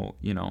want to know,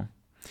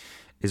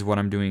 is what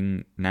I'm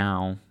doing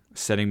now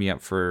setting me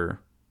up for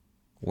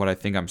what I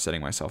think I'm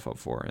setting myself up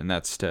for? And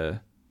that's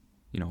to,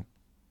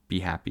 be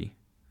happy.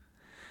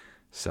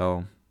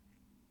 So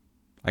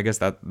I guess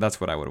that's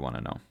what I would want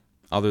to know,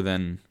 other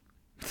than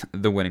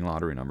the winning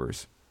lottery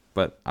numbers.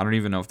 But I don't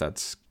even know if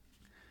that's...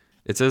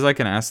 It says I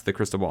can ask the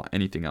crystal ball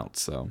anything else,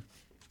 so...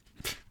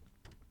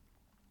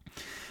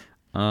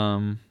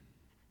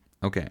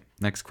 Okay,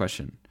 next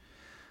question.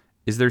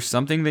 Is there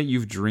something that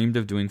you've dreamed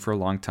of doing for a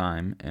long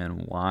time,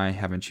 and why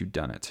haven't you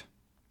done it?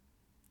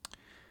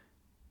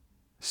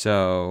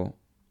 So,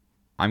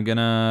 I'm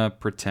gonna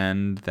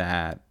pretend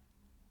that...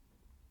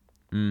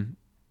 I'm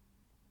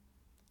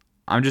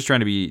just trying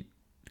to be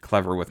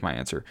clever with my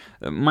answer.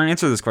 My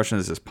answer to this question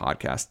is this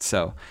podcast.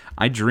 So,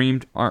 I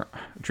dreamed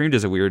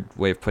is a weird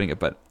way of putting it,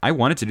 but I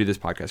wanted to do this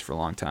podcast for a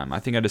long time. I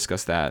think I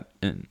discussed that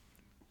in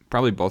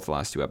probably both the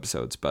last two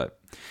episodes, but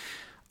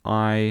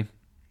I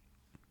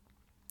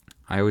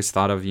always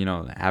thought of,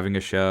 having a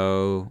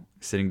show,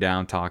 sitting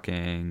down,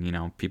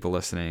 talking, people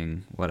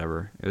listening,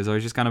 whatever. It was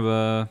always just kind of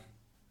a,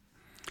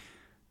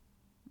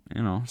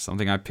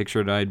 something I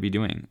pictured I'd be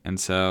doing. And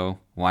so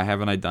why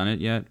haven't I done it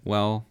yet?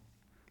 Well,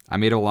 I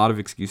made a lot of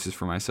excuses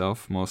for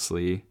myself,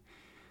 mostly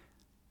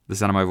the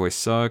sound of my voice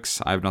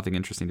sucks. I have nothing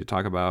interesting to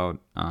talk about.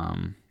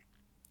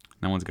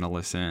 No one's going to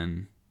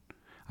listen.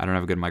 I don't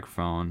have a good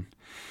microphone.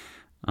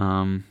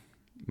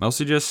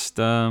 Mostly just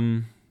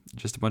a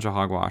bunch of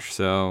hogwash.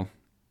 So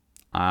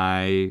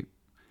I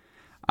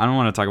don't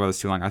want to talk about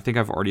this too long. I think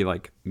I've already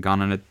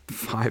gone on a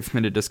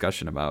 5-minute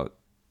discussion about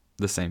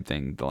the same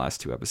thing the last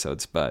 2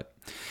 episodes. But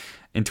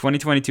in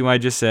 2022, I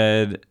just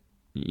said,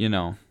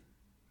 to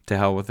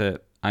hell with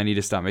it. I need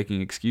to stop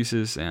making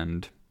excuses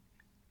and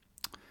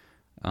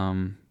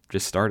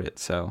just start it.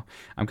 So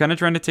I'm kind of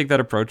trying to take that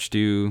approach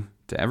to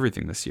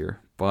everything this year.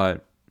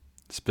 But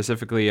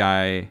specifically,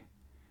 I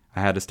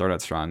had to start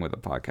out strong with a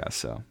podcast.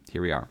 So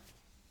here we are.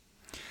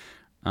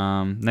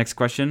 Next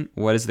question.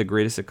 What is the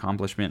greatest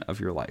accomplishment of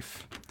your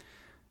life?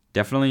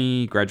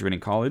 Definitely graduating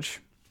college.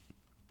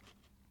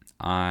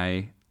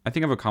 I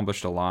think I've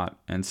accomplished a lot.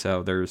 And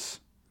so there's,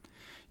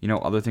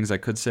 other things I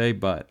could say,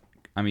 but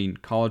I mean,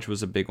 college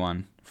was a big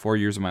one. 4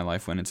 years of my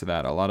life went into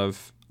that.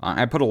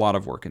 I put a lot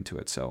of work into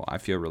it. So I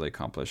feel really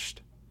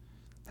accomplished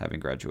having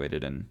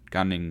graduated and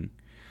gotten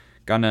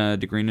a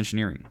degree in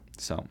engineering.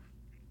 So,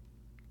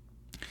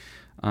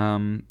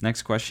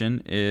 next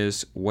question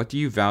is, what do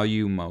you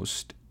value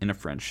most in a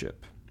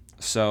friendship?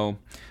 So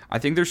I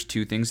think there's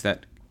 2 things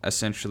that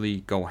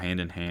essentially go hand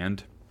in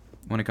hand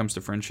when it comes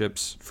to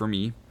friendships for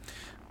me.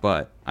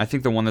 But I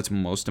think the one that's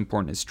most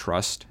important is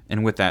trust.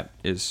 And with that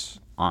is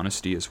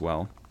honesty as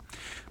well.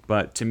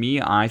 But to me,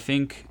 I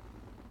think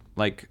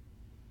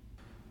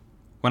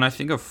when I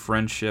think of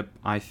friendship,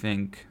 I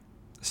think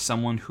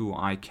someone who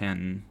I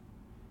can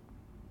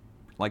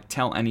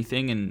tell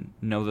anything and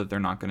know that they're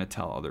not going to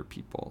tell other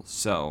people.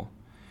 So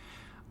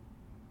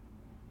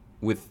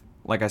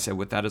like I said,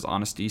 with that is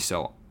honesty.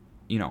 So,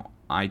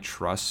 I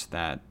trust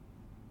that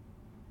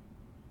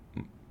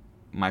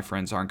my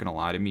friends aren't going to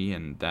lie to me,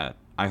 and that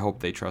I hope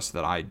they trust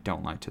that I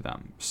don't lie to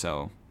them.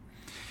 So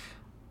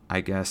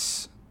I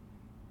guess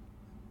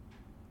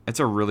it's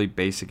a really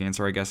basic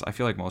answer, I guess. I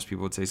feel like most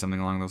people would say something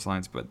along those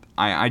lines, but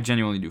I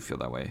genuinely do feel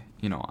that way.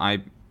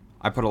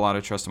 I put a lot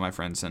of trust in my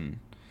friends, and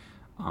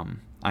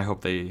I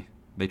hope they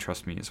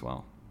trust me as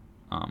well.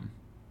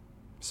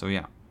 So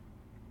yeah.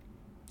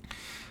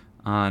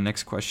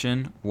 Next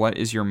question. What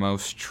is your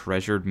most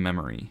treasured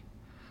memory?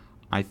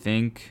 I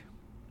think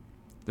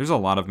there's a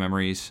lot of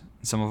memories.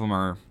 Some of them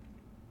are,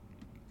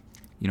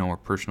 more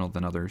personal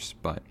than others.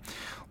 But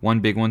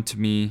one big one to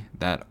me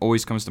that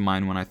always comes to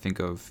mind when I think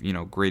of,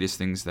 greatest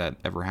things that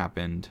ever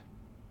happened,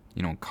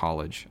 in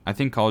college. I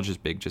think college is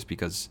big just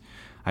because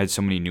I had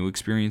so many new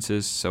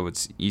experiences. So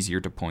it's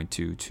easier to point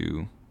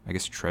to I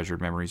guess,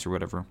 treasured memories or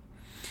whatever.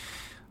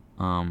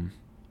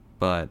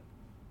 But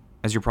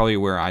as you're probably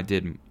aware, I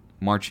did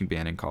marching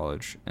band in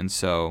college. And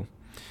so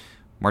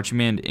marching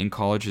band in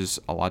college is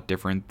a lot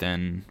different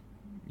than,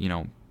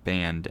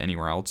 band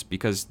anywhere else,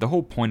 because the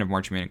whole point of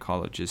marching band in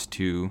college is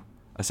to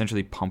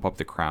essentially pump up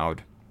the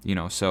crowd.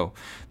 So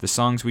the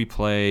songs we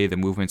play, the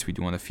movements we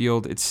do on the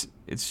field, it's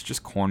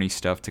just corny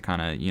stuff to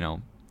kind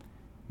of,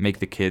 make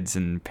the kids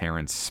and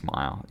parents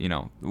smile.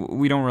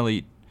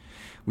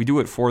 We do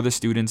it for the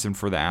students and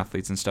for the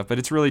athletes and stuff, but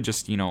it's really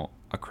just,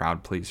 a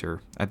crowd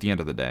pleaser at the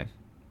end of the day.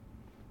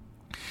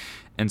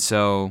 And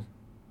so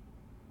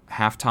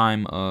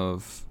halftime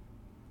of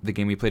the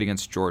game we played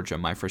against Georgia,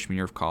 my freshman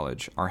year of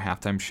college, our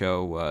halftime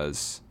show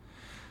was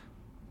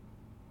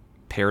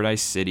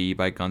Paradise City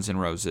by Guns N'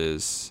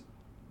 Roses,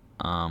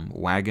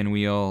 Wagon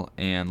Wheel,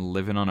 and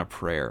Livin' on a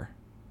Prayer.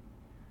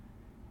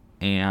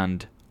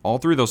 And all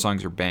 3 of those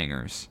songs are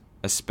bangers,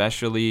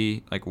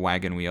 especially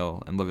Wagon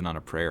Wheel and Livin' on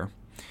a Prayer.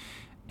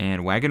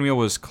 And Wagon Wheel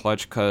was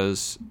clutch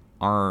because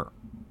our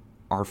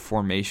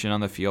formation on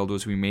the field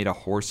was we made a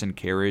horse and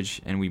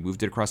carriage, and we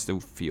moved it across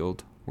the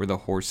field where the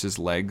horse's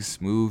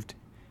legs moved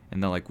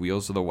and the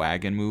wheels of the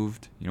wagon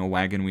moved.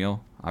 Wagon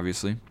wheel,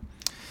 obviously.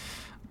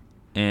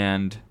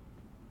 And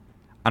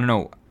I don't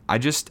know,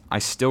 I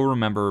still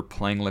remember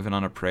playing Livin'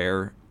 on a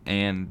Prayer,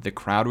 and the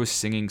crowd was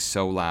singing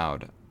so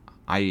loud,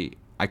 I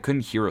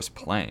couldn't hear us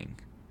playing.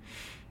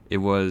 It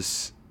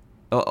was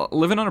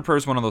Livin' on a Prayer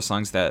is one of those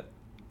songs that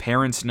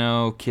parents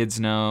know, kids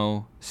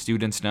know,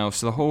 students know,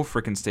 so the whole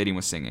freaking stadium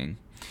was singing.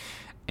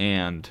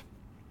 And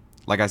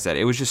like I said,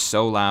 it was just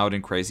so loud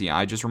and crazy.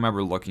 I just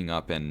remember looking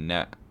up, and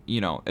I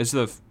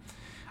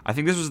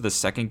think this was the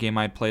second game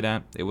I'd played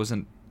at. It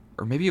wasn't,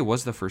 or maybe it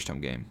was the first home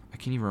game. I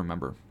can't even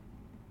remember.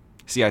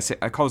 See, I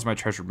call this my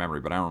treasured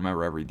memory, but I don't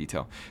remember every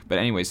detail. But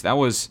anyways,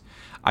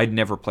 I'd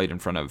never played in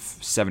front of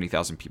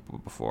 70,000 people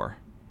before.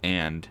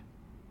 And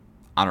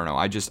I don't know,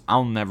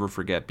 I'll never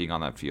forget being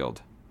on that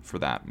field for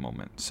that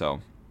moment.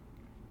 So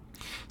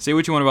say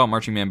what you want about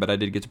marching band, but I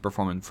did get to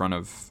perform in front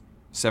of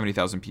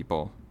 70,000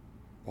 people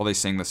while they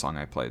sang the song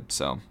I played.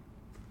 So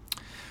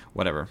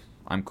whatever,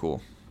 I'm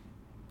cool.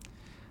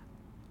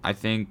 I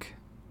think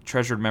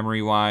treasured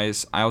memory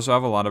wise. I also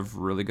have a lot of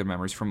really good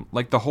memories from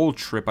like the whole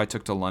trip I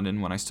took to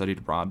London when I studied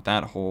abroad.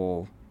 That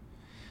whole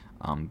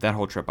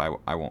trip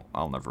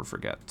I'll never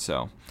forget.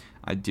 So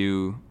I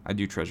do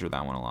treasure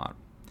that one a lot.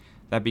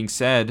 That being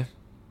said,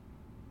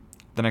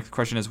 the next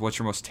question is, what's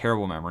your most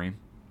terrible memory?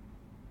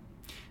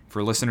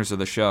 For listeners of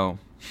the show,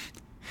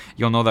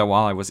 you'll know that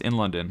while I was in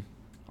London,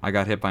 I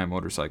got hit by a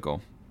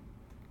motorcycle.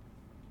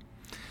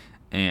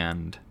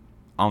 And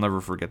I'll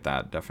never forget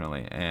that,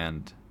 definitely.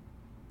 And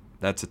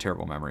that's a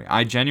terrible memory.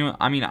 I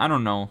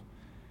don't know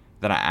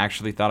that I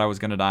actually thought I was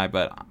going to die,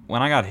 but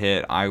when I got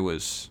hit, I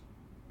was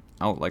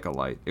out like a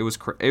light. It was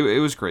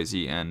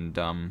crazy. And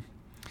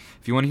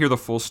if you want to hear the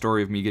full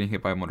story of me getting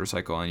hit by a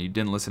motorcycle and you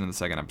didn't listen to the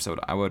second episode,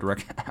 I would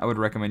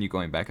recommend you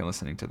going back and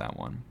listening to that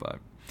one. But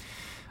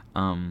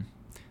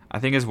I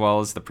think as well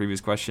as the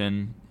previous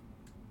question,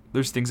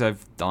 there's things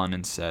I've done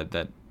and said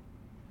that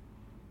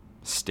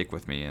stick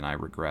with me and I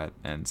regret.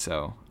 And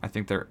so I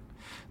think there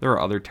are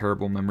other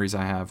terrible memories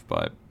I have,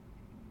 but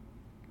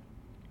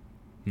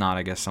not,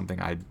 I guess,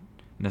 something I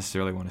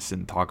necessarily want to sit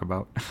and talk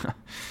about.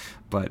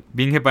 But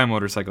being hit by a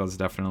motorcycle is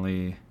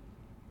definitely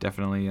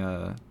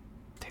a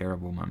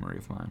terrible memory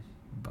of mine.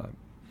 But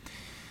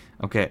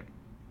okay,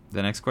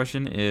 the next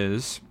question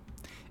is,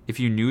 if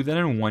you knew that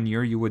in 1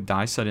 year you would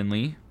die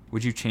suddenly,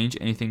 would you change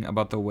anything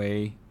about the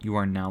way you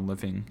are now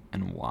living,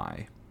 and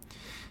why?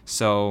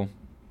 So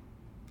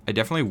I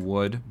definitely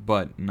would,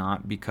 but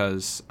not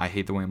because I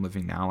hate the way I'm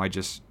living now.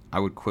 I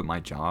would quit my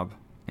job.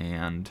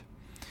 And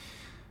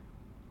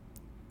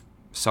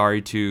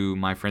sorry to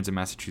my friends in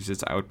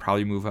Massachusetts, I would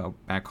probably move out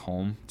back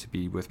home to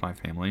be with my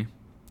family.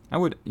 I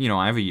would,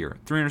 I have a year,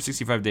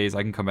 365 days.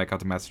 I can come back out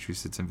to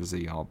Massachusetts and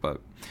visit y'all.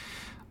 But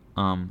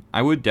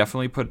I would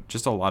definitely put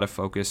just a lot of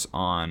focus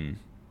on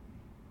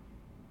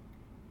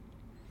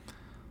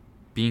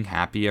being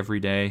happy every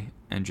day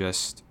and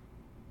just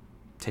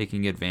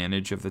taking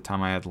advantage of the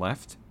time I had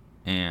left,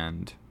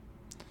 and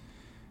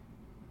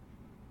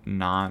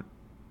I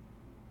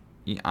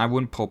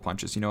wouldn't pull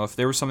punches. If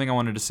there was something I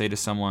wanted to say to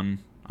someone,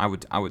 I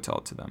would tell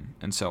it to them.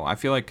 And so I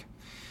feel like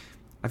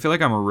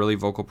I'm a really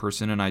vocal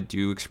person, and I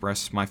do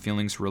express my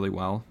feelings really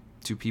well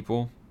to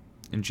people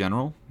in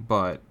general.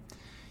 But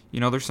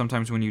there's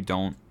sometimes when you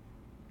don't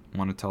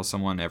want to tell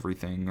someone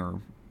everything,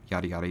 or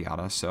yada yada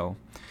yada. So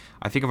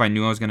I think if I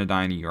knew I was going to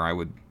die in a year, I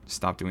would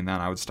stop doing that.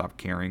 I would stop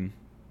caring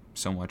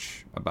so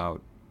much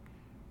about,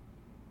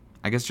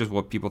 I guess, just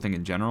what people think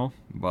in general.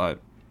 But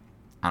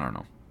I don't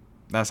know.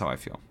 That's how I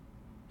feel.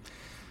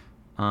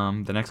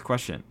 The next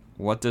question: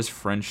 what does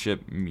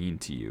friendship mean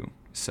to you?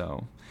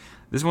 So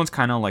this one's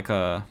kind of like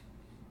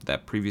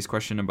that previous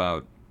question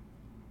about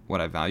what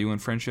I value in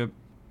friendship.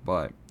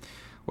 But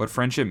what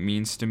friendship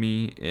means to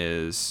me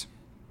is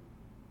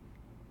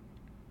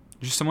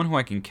just someone who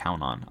I can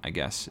count on, I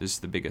guess, is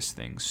the biggest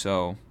thing.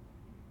 So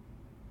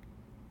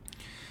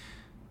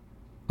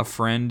a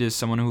friend is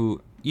someone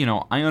who,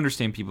 I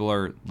understand people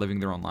are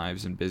living their own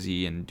lives and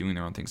busy and doing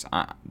their own things.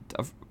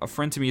 A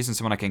friend to me isn't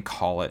someone I can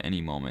call at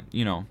any moment,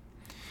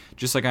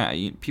 just like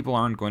people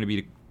aren't going to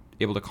be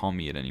able to call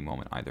me at any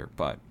moment either.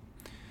 But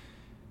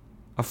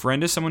a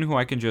friend is someone who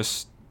I can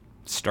just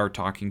start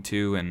talking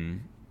to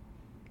and,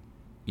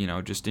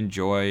 just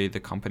enjoy the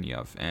company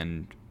of,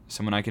 and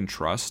someone I can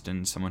trust,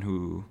 and someone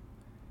who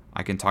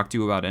I can talk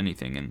to about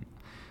anything. And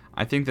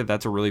I think that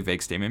that's a really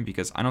vague statement,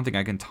 because I don't think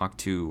I can talk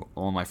to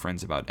all my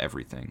friends about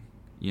everything.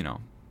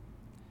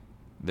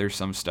 There's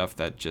some stuff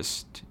that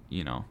just,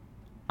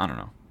 I don't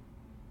know.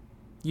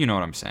 You know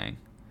what I'm saying.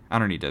 I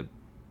don't need to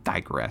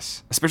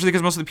digress, especially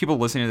because most of the people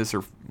listening to this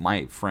are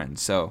my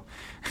friends, so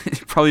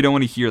you probably don't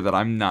want to hear that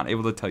I'm not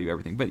able to tell you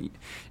everything, but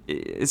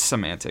it's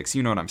semantics,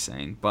 you know what I'm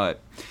saying.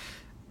 But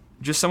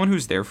just someone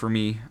who's there for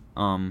me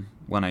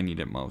when I need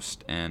it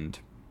most. And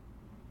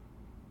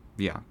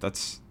yeah,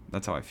 that's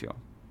how I feel.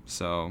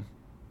 So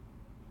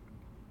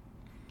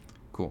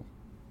cool.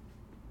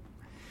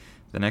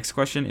 The next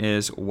question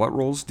is, what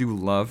roles do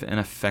love and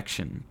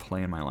affection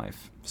play in my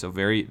life? So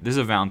this is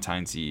a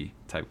Valentine's-y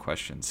type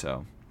question.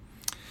 So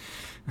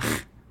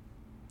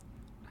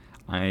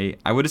I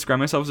would describe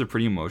myself as a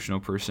pretty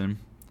emotional person,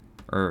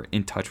 or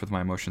in touch with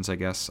my emotions, I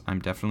guess. I'm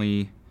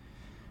definitely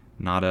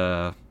not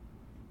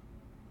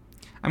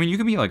you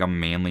can be like a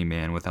manly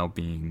man without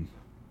being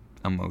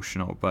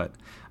emotional, but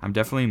I'm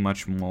definitely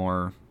much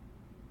more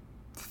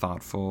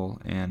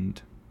thoughtful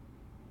and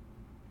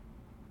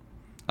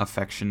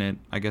affectionate,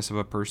 I guess, of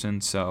a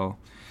person. So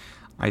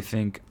I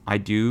think I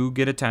do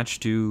get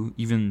attached to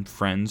even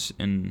friends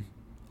in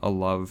a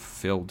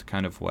love-filled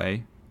kind of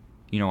way.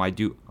 I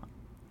do.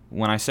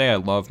 When I say I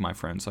love my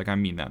friends, like, I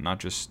mean that, not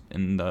just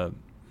in the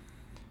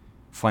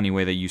funny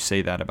way that you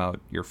say that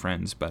about your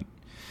friends, but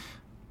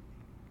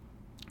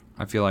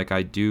I feel like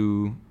I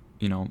do,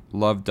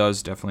 love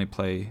does definitely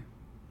play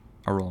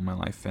a role in my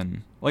life.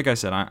 And like I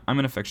said, I'm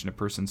an affectionate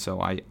person, so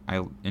I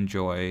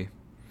enjoy,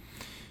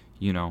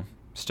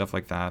 stuff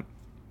like that.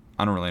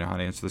 I don't really know how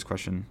to answer this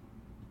question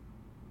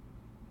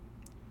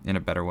in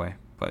a better way,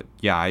 but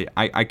yeah,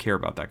 I care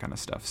about that kind of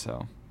stuff.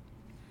 So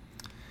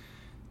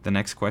the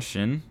next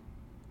question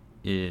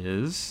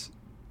is,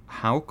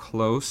 how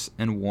close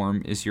and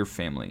warm is your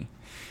family?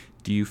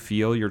 Do you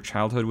feel your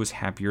childhood was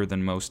happier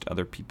than most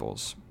other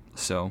people's?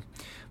 So,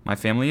 my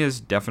family is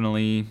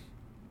definitely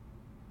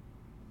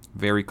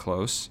very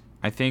close.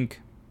 I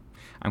think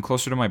I'm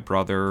closer to my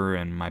brother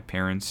and my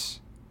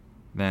parents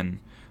than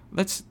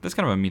that's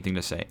kind of a mean thing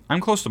to say. I'm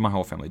close to my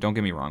whole family, don't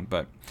get me wrong,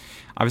 but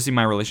obviously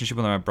my relationship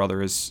with my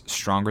brother is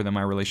stronger than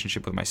my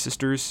relationship with my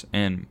sisters,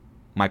 and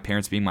my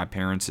parents being my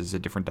parents is a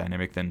different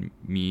dynamic than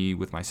me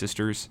with my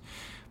sisters.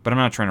 But I'm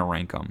not trying to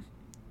rank them.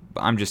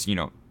 I'm just,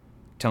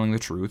 telling the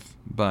truth.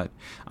 But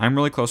I'm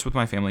really close with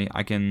my family.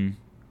 I can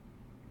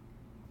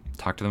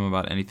talk to them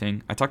about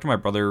anything. I talk to my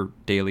brother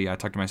daily. I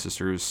talk to my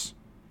sisters.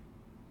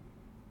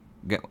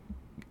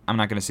 I'm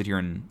not going to sit here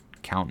and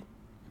count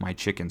my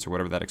chickens or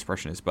whatever that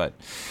expression is, but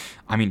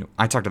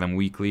I talk to them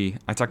weekly.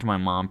 I talk to my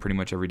mom pretty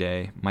much every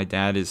day. My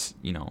dad is,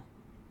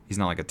 he's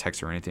not like a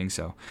texter or anything,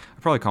 so I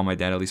probably call my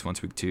dad at least once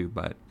a week too,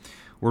 but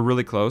we're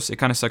really close. It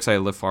kind of sucks I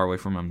live far away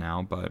from him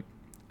now, but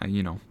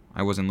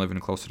I wasn't living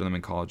closer to them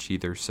in college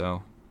either,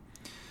 so.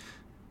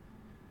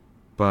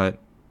 But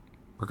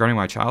regarding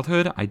my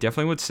childhood, I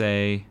definitely would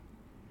say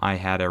I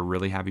had a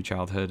really happy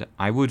childhood.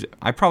 I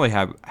probably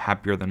have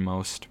happier than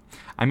most.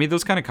 I made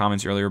those kind of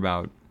comments earlier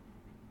about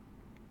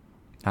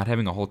not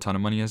having a whole ton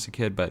of money as a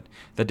kid, but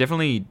that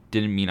definitely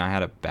didn't mean I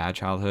had a bad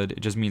childhood.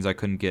 It just means I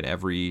couldn't get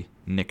every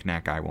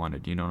knick-knack I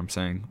wanted, you know what I'm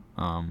saying?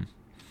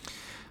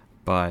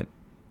 But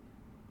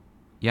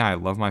yeah, I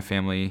love my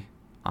family.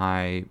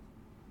 I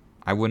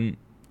don't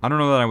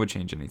know that I would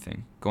change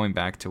anything. Going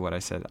back to what I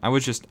said, I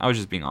was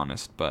just being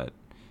honest, but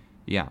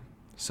yeah.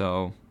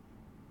 So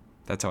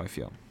that's how I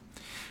feel.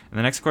 And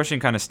the next question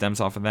kind of stems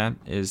off of that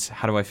is,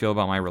 how do I feel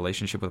about my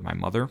relationship with my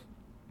mother?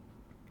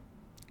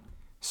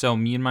 So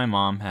me and my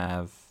mom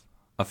have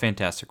a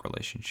fantastic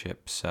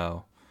relationship.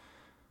 So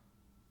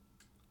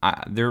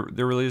there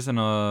really isn't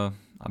a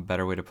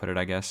better way to put it,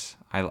 I guess.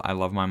 I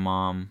love my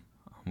mom.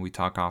 We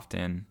talk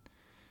often.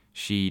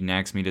 She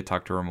nags me to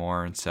talk to her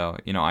more, and so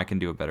I can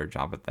do a better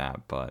job at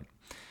that. But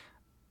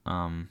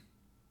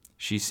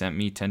she sent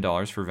me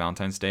 $10 for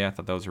Valentine's Day. I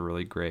thought that was a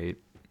really great,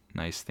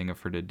 nice thing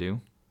of her to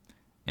do.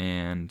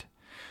 And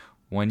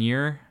one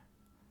year,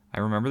 I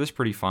remember this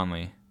pretty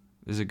fondly.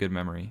 This is a good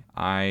memory.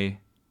 I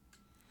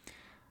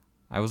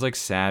was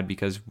sad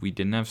because we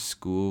didn't have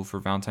school for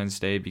Valentine's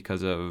Day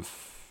because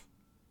of,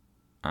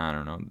 I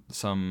don't know,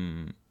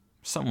 something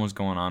was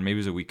going on. Maybe it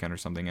was a weekend or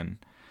something, and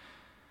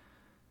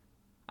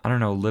I don't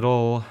know,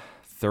 little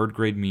third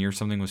grade me or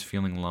something was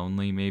feeling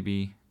lonely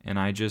maybe, and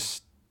I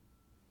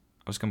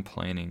was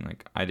complaining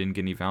I didn't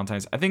get any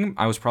Valentine's. I think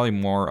I was probably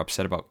more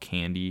upset about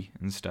candy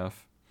and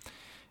stuff,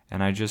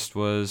 and I just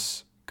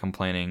was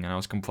complaining, and I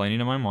was complaining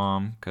to my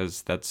mom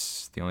because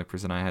that's the only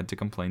person I had to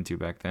complain to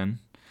back then.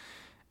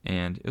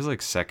 And it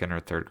was second or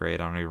third grade,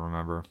 I don't even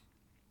remember.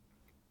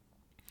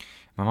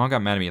 My mom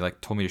got mad at me,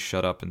 told me to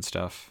shut up and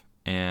stuff,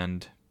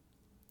 and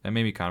that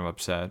made me kind of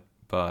upset,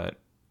 but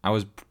I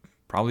was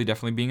probably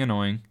definitely being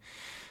annoying.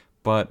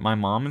 But my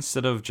mom,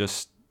 instead of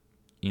just,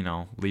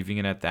 leaving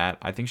it at that,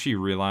 I think she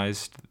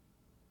realized,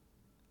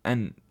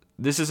 and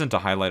this isn't to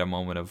highlight a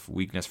moment of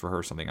weakness for her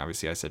or something.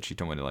 Obviously, I said she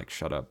told me to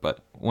shut up,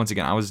 but once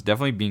again, I was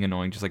definitely being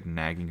annoying, just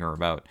nagging her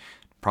about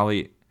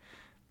probably.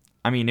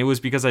 It was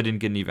because I didn't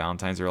get any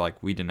Valentine's, or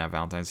we didn't have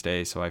Valentine's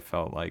Day, so I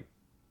felt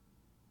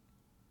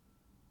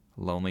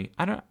lonely.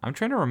 I'm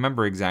trying to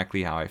remember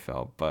exactly how I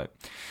felt, but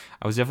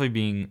I was definitely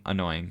being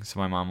annoying. So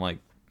my mom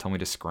told me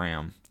to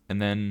scram, and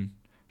then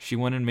she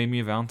went and made me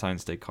a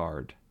Valentine's Day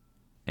card,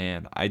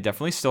 and I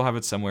definitely still have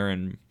it somewhere.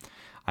 And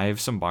I have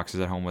some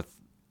boxes at home with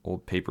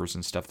old papers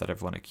and stuff that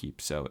I've want to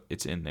keep, so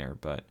it's in there.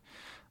 But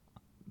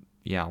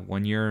yeah,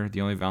 one year, the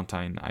only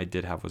Valentine I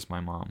did have was my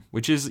mom,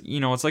 which is,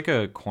 it's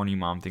a corny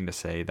mom thing to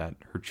say that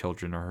her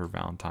children are her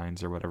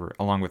Valentines or whatever,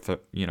 along with,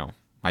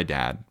 my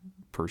dad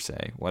per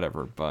se,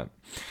 whatever. But,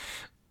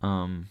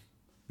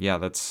 yeah,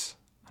 that's,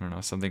 I don't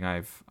know, something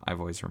I've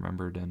always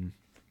remembered. And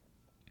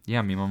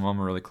yeah, me and my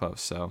mom are really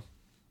close. So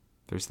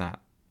there's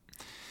that.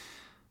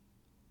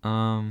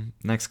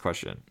 Next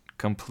question.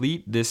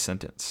 Complete this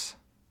sentence.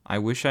 I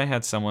wish I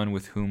had someone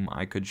with whom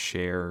I could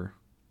share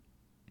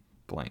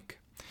blank.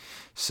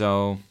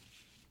 So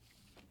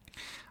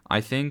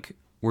I think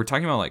we're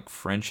talking about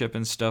friendship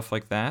and stuff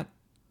like that.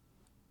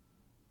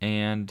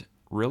 And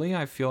really,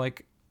 I feel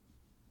like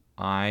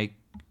I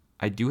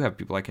do have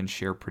people I can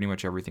share pretty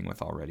much everything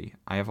with already.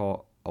 I have a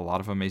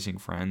lot of amazing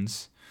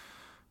friends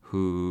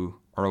who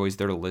are always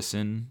there to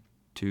listen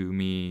to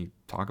me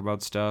talk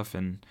about stuff.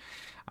 And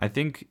I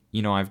think,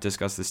 I've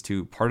discussed this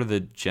too. Part of the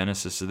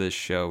genesis of this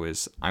show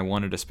is I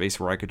wanted a space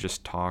where I could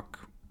just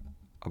talk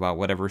about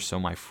whatever, so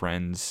my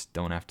friends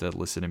don't have to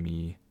listen to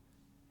me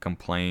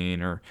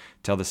complain or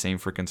tell the same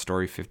freaking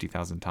story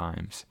 50,000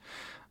 times.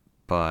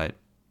 But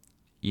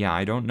yeah,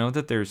 I don't know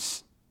that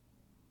there's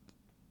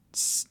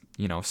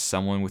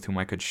someone with whom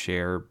I could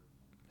share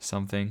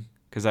something,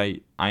 because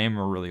I am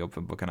a really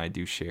open book, and I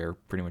do share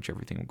pretty much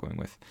everything I'm going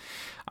with.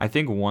 I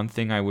think one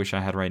thing I wish I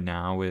had right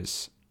now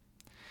is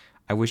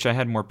I wish I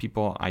had more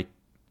people I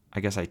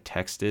guess I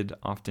texted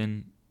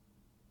often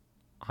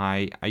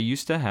I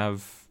used to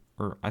have,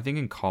 or I think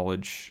in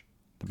college,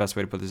 the best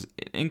way to put this,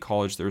 in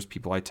college, there was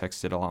people I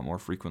texted a lot more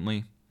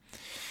frequently.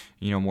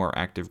 More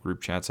active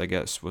group chats, I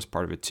guess, was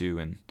part of it too.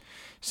 And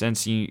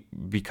since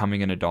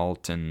becoming an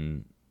adult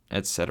and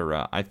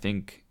etc., I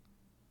think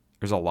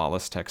there's a lot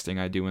less texting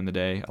I do in the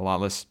day, a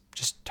lot less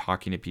just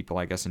talking to people,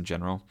 I guess, in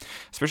general,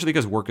 especially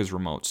because work is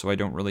remote. So I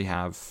don't really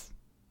have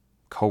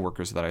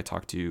coworkers that I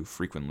talk to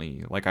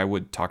frequently, like I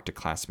would talk to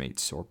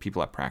classmates or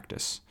people at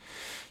practice.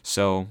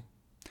 So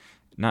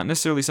not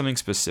necessarily something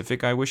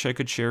specific I wish I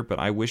could share, but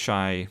I wish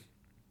I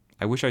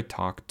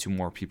talked to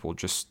more people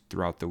just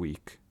throughout the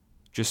week.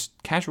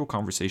 Just casual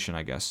conversation,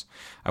 I guess.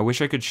 I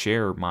wish I could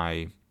share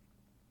my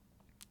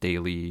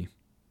daily,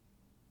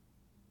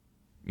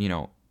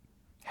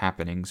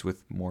 happenings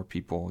with more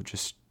people.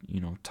 Just,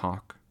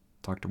 talk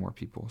to more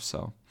people.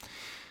 So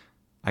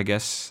I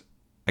guess,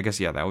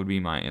 yeah, that would be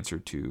my answer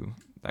to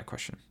that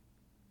question.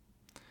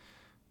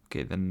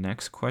 Okay, the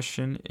next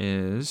question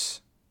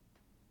is,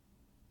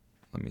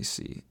 let me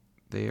see.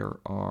 There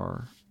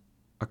are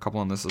a couple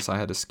on this list I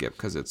had to skip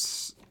because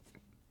it's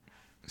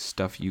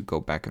stuff you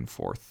go back and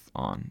forth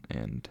on.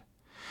 And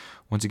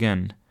once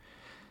again,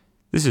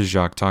 this is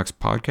Jacques Talks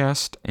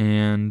podcast,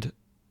 and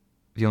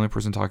the only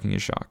person talking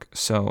is Jacques.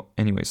 So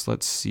anyways,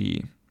 let's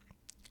see.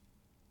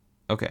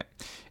 Okay.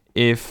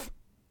 If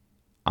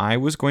I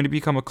was going to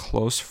become a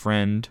close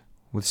friend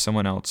with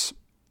someone else,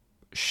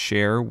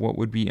 share what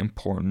would be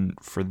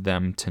important for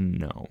them to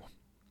know.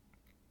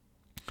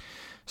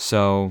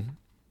 So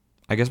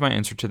I guess my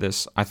answer to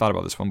this, I thought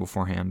about this one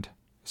beforehand.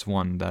 It's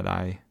one that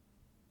I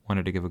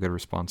wanted to give a good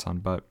response on,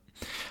 but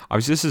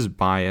obviously this is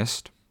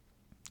biased.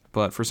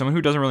 But for someone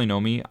who doesn't really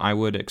know me, I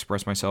would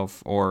express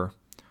myself or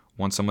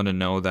want someone to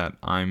know that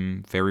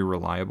I'm very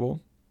reliable,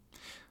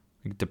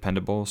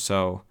 dependable.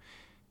 So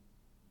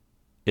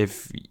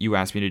if you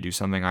ask me to do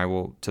something, I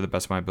will, to the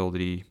best of my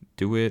ability,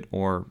 do it,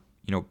 or,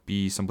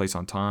 be someplace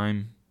on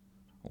time,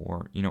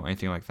 or,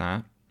 anything like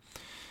that.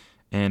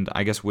 And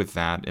I guess with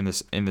that, in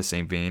the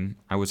same vein,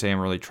 I would say I'm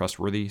really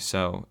trustworthy.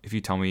 So if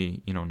you tell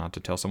me, not to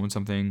tell someone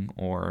something,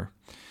 or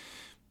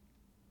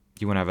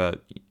you want to have a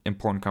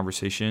important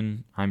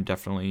conversation, I'm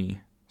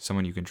definitely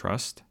someone you can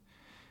trust.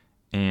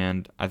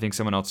 And I think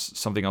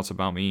something else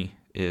about me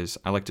is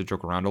I like to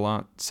joke around a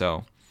lot.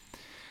 So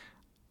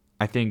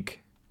I think,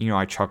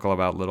 I chuckle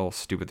about little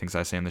stupid things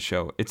I say on the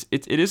show.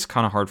 It is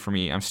kind of hard for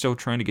me. I'm still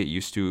trying to get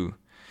used to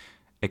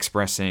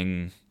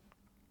expressing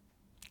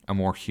a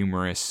more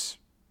humorous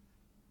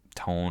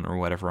tone or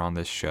whatever on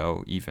this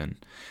show even.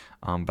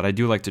 But I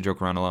do like to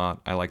joke around a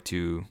lot. I like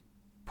to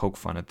poke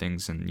fun at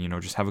things and,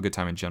 just have a good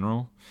time in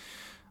general.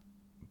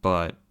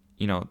 But,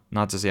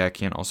 not to say I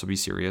can't also be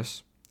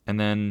serious. And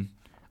then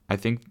I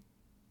think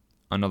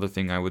another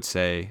thing I would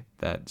say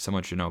that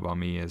someone should know about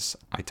me is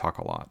I talk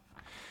a lot.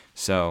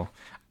 So,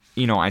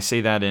 I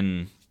say that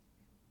in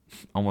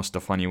almost a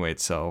funny way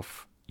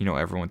itself.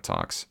 Everyone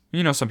talks.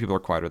 Some people are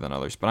quieter than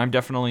others, but I'm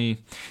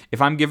definitely,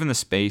 if I'm given the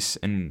space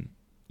and,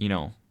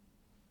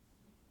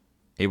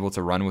 able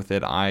to run with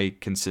it, I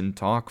can sit and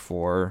talk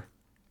for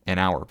an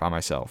hour by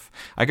myself.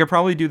 I could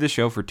probably do this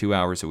show for 2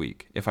 hours a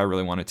week if I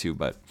really wanted to,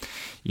 but,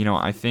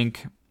 I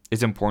think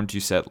it's important to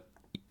set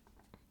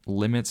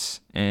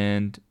limits,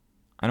 and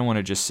I don't want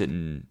to just sit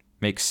and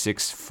make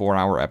 6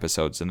 4-hour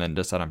episodes and then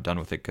decide I'm done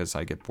with it because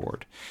I get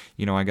bored.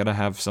 I gotta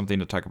have something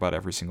to talk about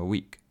every single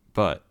week.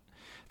 But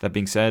that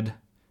being said,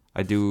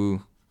 I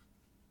do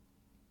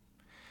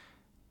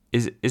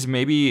is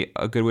maybe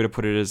a good way to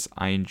put it is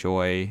I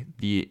enjoy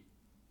the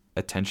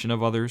attention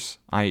of others.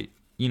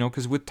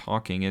 Because with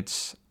talking,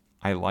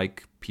 I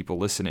like people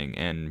listening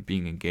and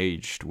being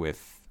engaged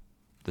with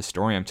the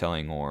story I'm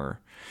telling, or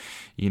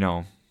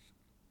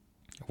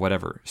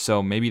whatever.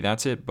 So maybe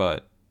that's it,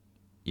 but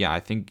yeah,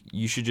 I think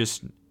you should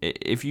just,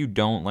 if you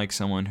don't like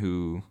someone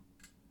who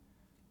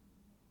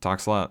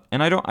talks a lot,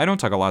 and I don't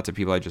talk a lot to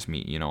people I just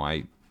meet,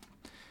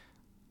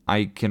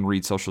 I can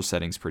read social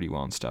settings pretty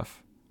well and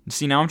stuff.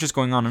 See, now I'm just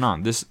going on and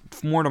on. This,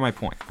 more to my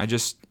point, I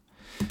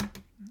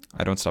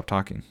don't stop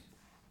talking.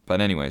 But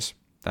anyways,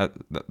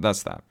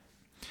 that's that.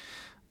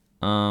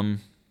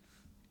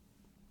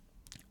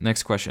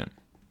 Next question.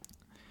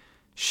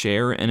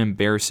 Share an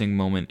embarrassing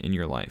moment in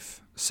your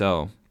life.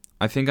 So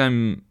I think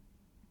I'm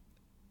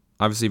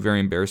obviously very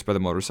embarrassed by the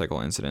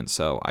motorcycle incident,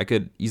 so I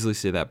could easily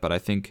say that, but I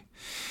think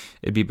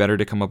it'd be better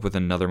to come up with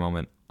another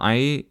moment.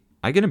 I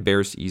get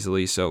embarrassed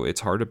easily, so it's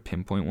hard to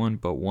pinpoint one,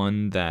 but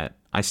one that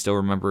I still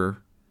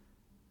remember,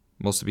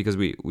 mostly because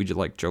we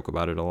just joke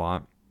about it a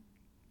lot,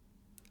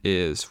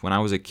 is when I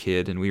was a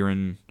kid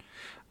and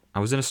I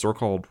was in a store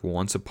called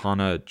Once Upon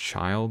a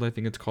Child, I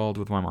think it's called,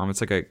 with my mom.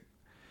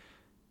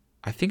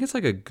 I think it's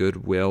like a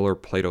Goodwill or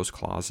Plato's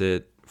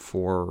Closet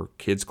for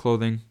kids'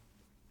 clothing.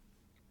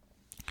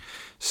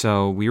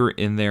 So we were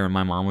in there and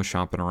my mom was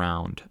shopping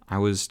around. I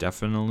was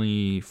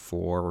definitely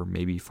 4,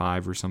 maybe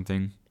 5 or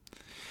something.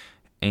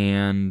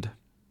 And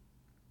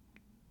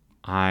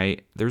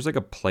there's like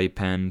a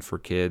playpen for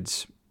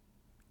kids,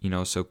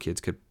 so kids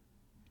could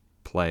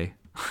play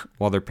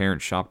while their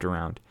parents shopped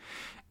around.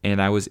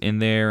 And I was in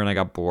there and I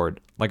got bored.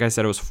 Like I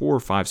said, I was 4 or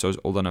 5, so I was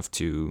old enough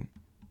to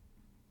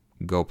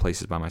go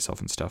places by myself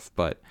and stuff.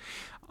 But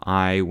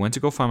I went to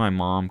go find my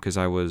mom because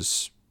I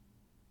was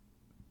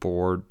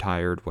bored,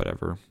 tired,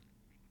 whatever.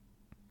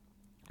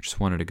 Just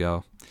wanted to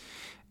go.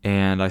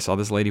 And I saw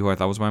this lady who I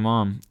thought was my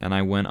mom. And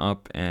I went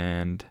up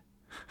and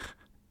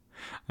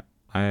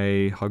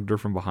I hugged her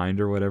from behind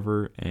or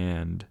whatever.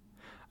 And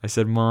I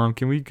said, "Mom,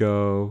 can we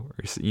go?"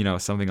 Or,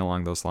 something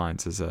along those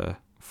lines as a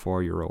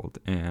 4-year-old.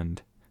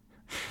 And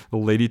the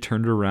lady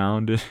turned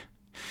around.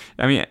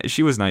 I mean,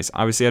 she was nice.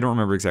 Obviously, I don't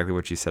remember exactly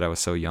what she said. I was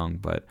so young.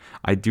 But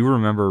I do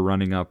remember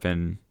running up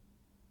and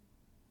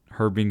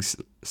her being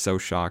so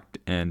shocked.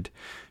 And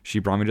she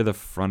brought me to the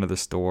front of the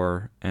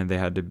store. And they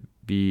had to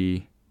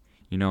be,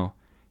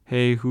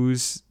 "Hey,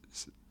 who's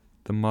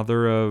the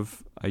mother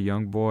of a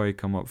young boy,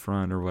 come up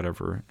front," or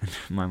whatever. And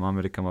my mom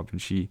had to come up,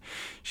 and she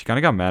kind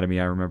of got mad at me,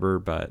 I remember,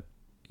 but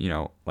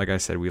like I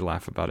said, we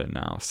laugh about it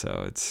now,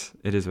 so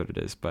it is what it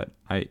is. But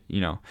I,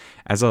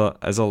 as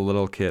a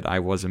little kid, I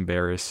was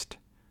embarrassed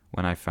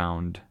when I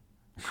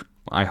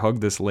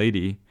hugged this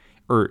lady,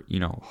 or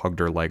hugged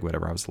her leg,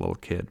 whatever. I was a little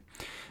kid,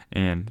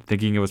 and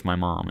thinking it was my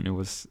mom, and it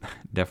was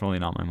definitely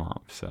not my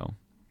mom. So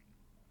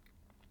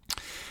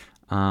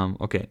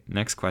okay,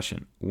 next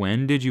question.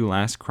 When did you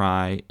last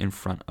cry in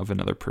front of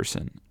another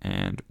person?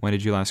 And when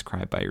did you last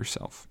cry by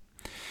yourself?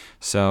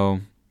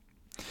 So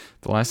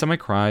the last time I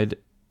cried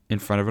in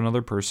front of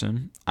another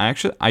person, I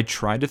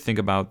tried to think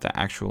about the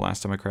actual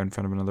last time I cried in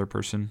front of another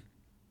person.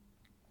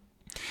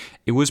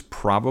 It was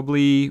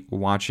probably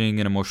watching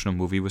an emotional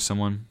movie with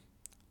someone.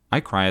 I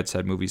cry at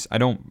sad movies. I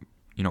don't,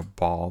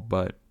 bawl,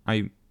 but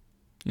I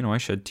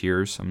shed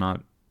tears. I'm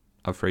not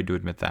afraid to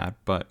admit that.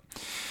 But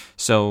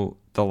so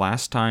the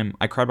last time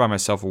I cried by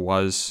myself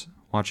was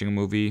watching a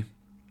movie.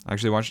 I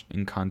actually watched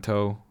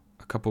Encanto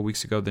a couple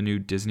weeks ago, the new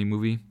Disney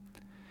movie.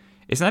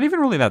 It's not even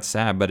really that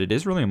sad, but it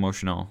is really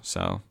emotional.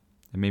 So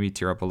it made me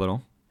tear up a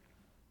little.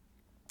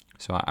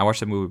 So I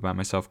watched the movie by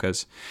myself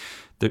because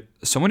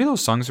so many of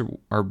those songs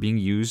are being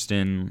used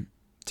in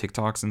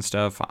TikToks and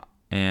stuff.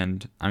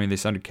 And I mean, they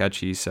sounded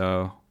catchy.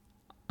 So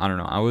I don't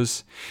know.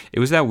 It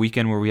was that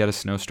weekend where we had a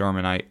snowstorm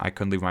and I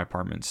couldn't leave my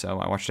apartment. So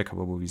I watched a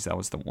couple of movies. That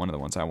was one of the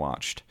ones I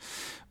watched.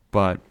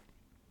 But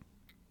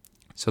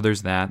so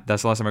there's that.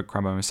 That's the last time I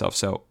cried by myself.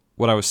 So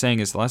what I was saying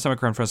is the last time I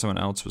cried in front of someone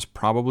else was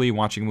probably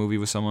watching a movie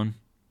with someone.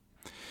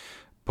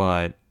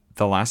 But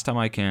the last time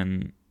I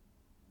can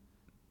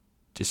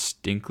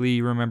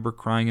distinctly remember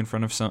crying in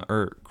front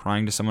of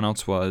crying to someone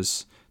else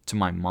was to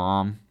my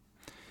mom.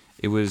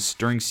 It was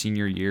during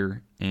senior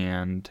year,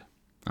 and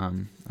I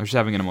was just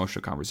having an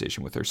emotional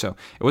conversation with her. So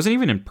it wasn't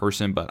even in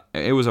person, but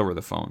it was over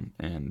the phone,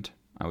 and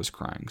I was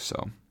crying.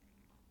 So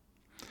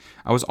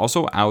I was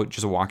also out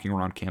just walking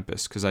around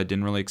campus because I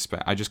didn't really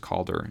expect. I just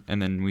called her,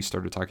 and then we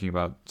started talking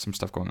about some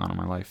stuff going on in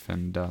my life.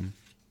 And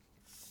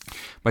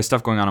by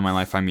stuff going on in my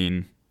life, I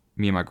mean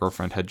me and my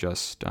girlfriend had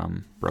just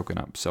broken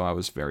up, so I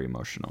was very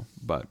emotional.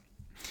 But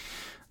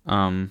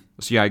so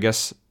yeah, I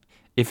guess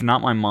if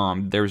not my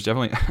mom, there was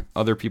definitely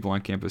other people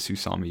on campus who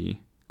saw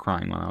me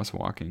crying when I was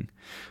walking.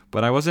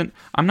 But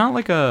I'm not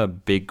like a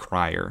big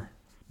crier.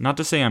 Not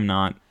to say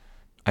I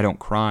don't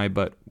cry,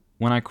 but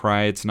when I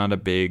cry, it's not a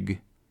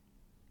big,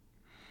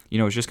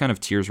 it's just kind of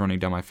tears running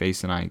down my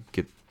face and I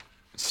get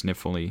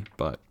sniffly,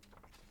 but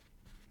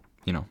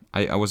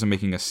I wasn't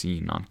making a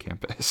scene on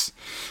campus.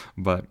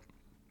 But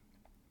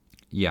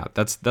yeah,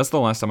 that's the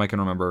last time I can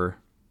remember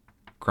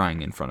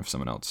crying in front of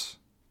someone else.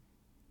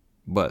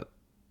 But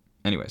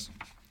anyways,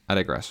 I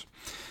digress.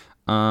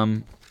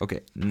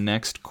 Okay,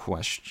 next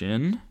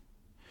question.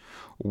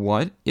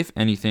 What, if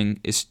anything,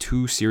 is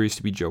too serious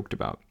to be joked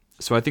about?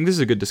 So I think this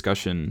is a good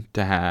discussion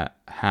to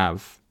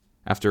have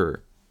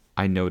after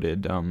I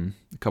noted a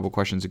couple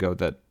questions ago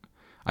that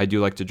I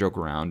do like to joke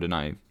around, and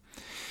I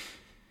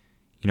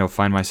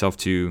find myself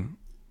to,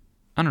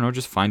 I don't know,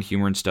 just find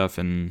humor and stuff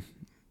and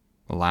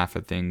laugh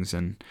at things.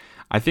 And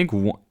I think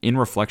in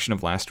reflection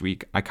of last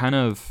week,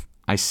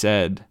 I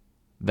said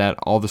that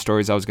all the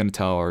stories I was going to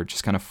tell are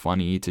just kind of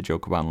funny to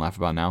joke about and laugh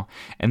about now.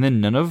 And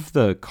then none of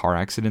the car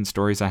accident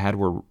stories I had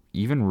were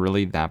even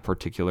really that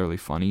particularly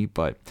funny.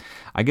 But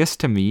I guess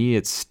to me,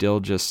 it's still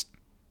just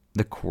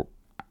the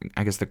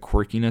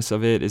quirkiness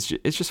of it.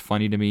 It's just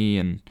funny to me.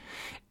 And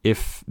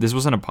if this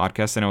wasn't a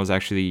podcast and I was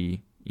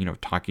actually,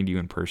 talking to you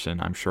in person,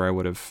 I'm sure I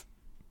would have.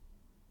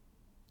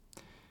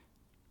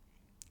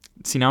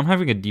 See, now I'm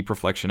having a deep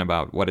reflection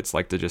about what it's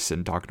like to just sit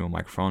and talk to a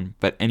microphone.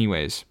 But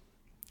anyways,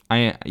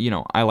 I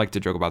like to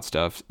joke about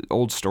stuff,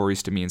 old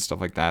stories to me and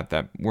stuff like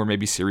that were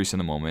maybe serious in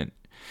the moment.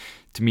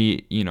 To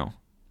me,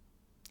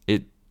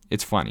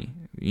 it's funny,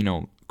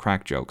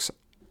 crack jokes,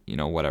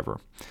 whatever.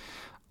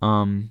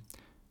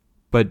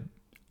 But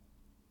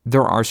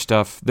there are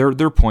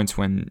points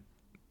when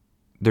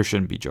there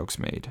shouldn't be jokes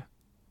made.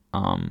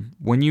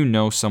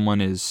 When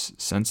someone is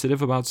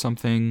sensitive about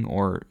something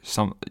or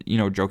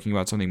joking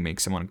about something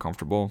makes someone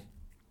uncomfortable,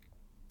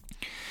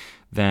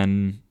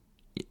 then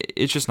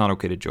it's just not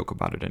okay to joke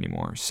about it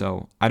anymore.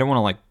 So I don't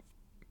want to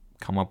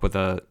come up with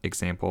a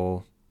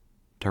example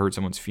to hurt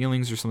someone's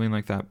feelings or something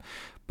like that.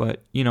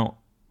 But,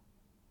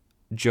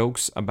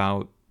 jokes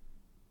about,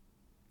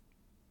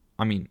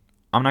 I'm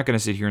not going to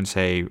sit here and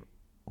say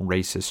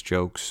racist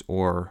jokes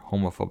or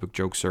homophobic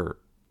jokes are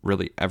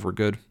really ever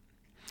good.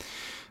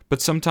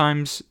 But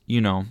sometimes,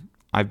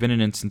 I've been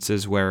in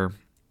instances where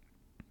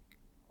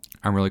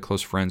I'm really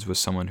close friends with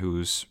someone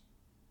who's,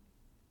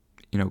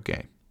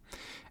 gay.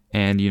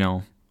 And,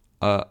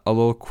 a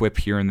little quip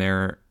here and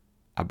there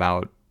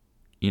about,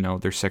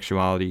 their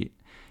sexuality,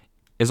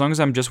 as long as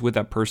I'm just with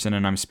that person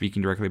and I'm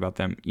speaking directly about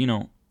them,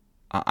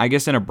 I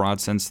guess in a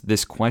broad sense,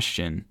 this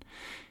question,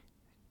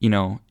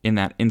 in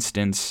that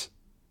instance,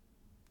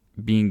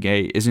 being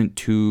gay isn't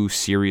too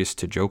serious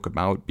to joke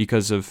about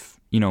because of,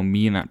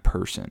 me and that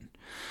person.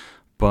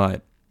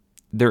 But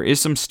there is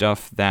some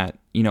stuff that,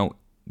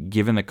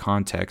 given the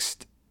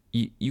context,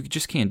 you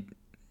just can't,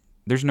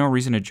 there's no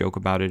reason to joke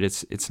about it.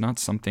 It's not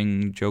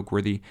something joke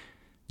worthy.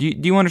 Do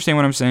you understand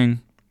what I'm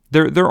saying?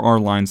 There are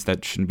lines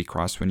that shouldn't be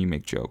crossed when you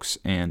make jokes,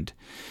 and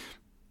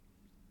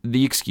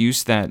the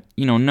excuse that,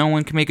 no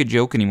one can make a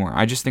joke anymore.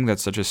 I just think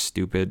that's such a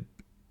stupid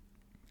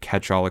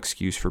catch-all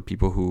excuse for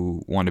people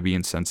who want to be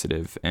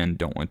insensitive and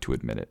don't want to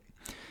admit it.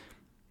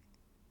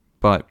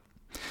 But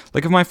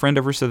like if my friend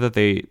ever said that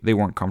they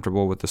weren't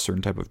comfortable with a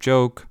certain type of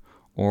joke,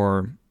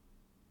 or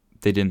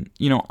they didn't,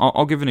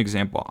 I'll give an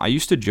example. I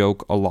used to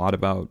joke a lot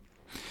about,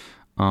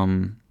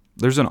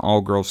 there's an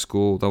all-girls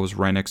school that was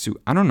right next to,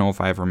 I don't know if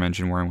I ever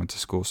mentioned where I went to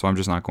school, so I'm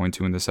just not going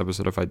to in this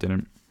episode if I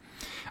didn't.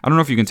 I don't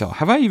know if you can tell.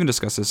 Have I even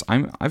discussed this?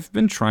 I've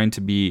been trying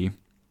to be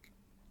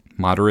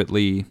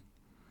moderately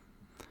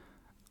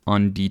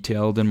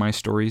undetailed in my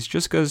stories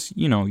just because,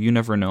 you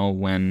never know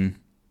when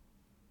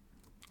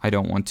I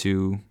don't want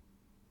to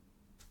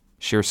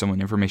share someone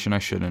information I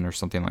shouldn't or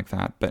something like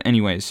that. But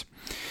anyways,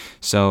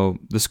 so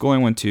the school I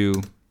went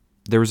to,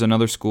 there was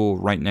another school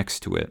right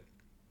next to it.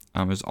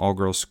 It was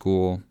all-girls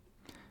school,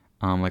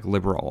 like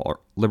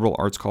liberal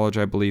arts college,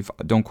 I believe.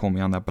 Don't quote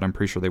me on that, but I'm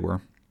pretty sure they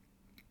were.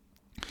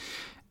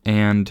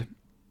 And,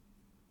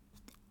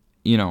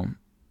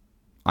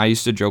 I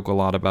used to joke a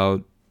lot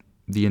about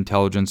the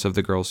intelligence of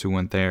the girls who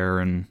went there,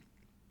 and,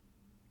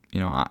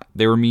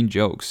 they were mean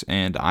jokes,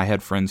 and I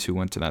had friends who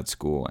went to that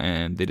school,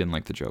 and they didn't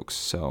like the jokes.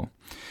 So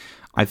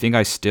I think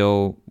I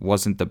still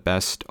wasn't the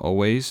best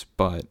always,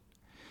 but,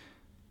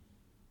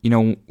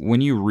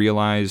 when you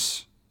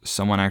realize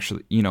someone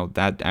actually,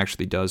 that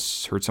actually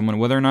does hurt someone,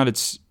 whether or not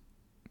it's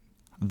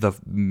the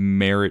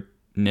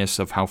meritness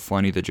of how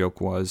funny the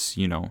joke was,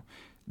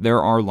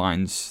 there are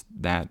lines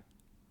that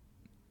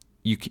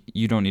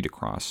you don't need to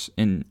cross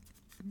in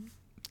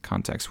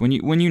context. When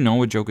you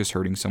know a joke is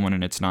hurting someone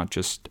and it's not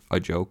just a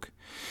joke,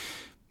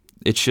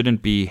 it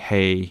shouldn't be,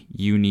 hey,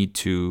 you need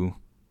to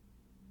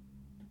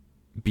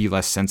be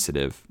less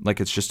sensitive, like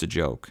it's just a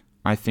joke.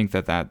 I think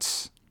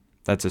that's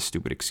a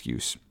stupid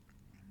excuse.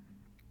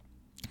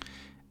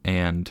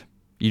 And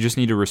you just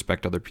need to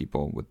respect other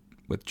people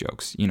with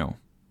jokes,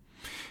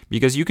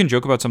 because you can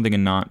joke about something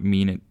and not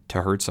mean it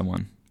to hurt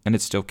someone, and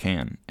it still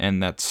can.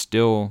 And that's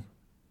still,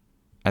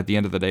 at the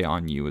end of the day,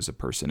 on you as a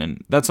person.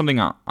 And that's something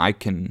I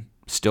can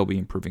still be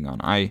improving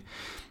on.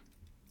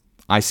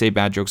 I say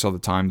bad jokes all the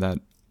time that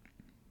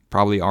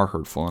probably are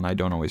hurtful, and I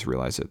don't always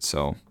realize it.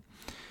 So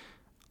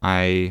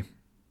I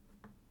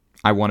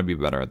want to be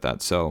better at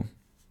that. So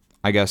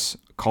I guess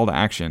call to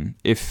action.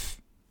 If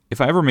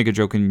I ever make a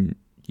joke and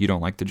you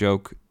don't like the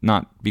joke,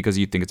 not because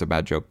you think it's a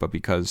bad joke, but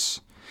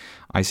because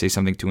I say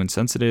something too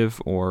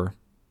insensitive or,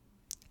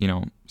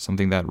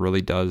 something that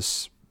really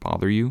does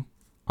bother you,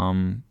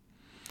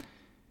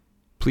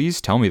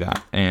 please tell me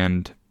that,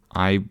 and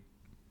I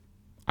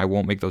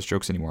won't make those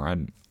jokes anymore.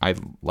 I'd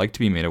like to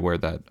be made aware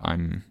that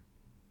I'm,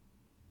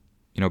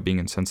 being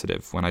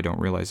insensitive when I don't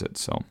realize it.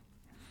 So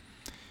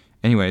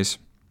anyways,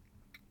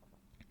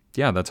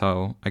 yeah,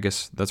 I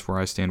guess that's where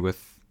I stand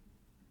with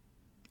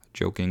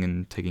joking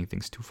and taking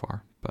things too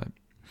far. But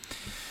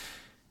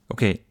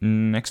okay,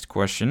 next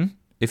question.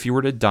 If you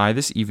were to die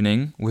this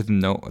evening with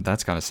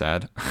that's kind of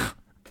sad.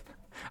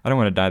 I don't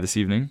want to die this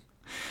evening.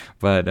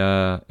 But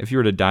if you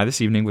were to die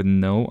this evening with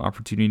no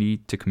opportunity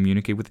to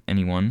communicate with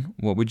anyone,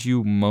 what would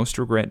you most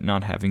regret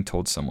not having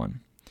told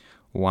someone?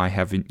 Why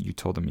haven't you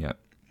told them yet?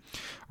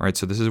 All right,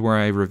 so this is where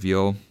I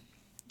reveal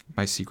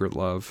my secret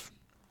love.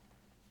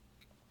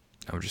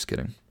 I'm just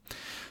kidding.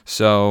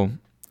 So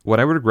what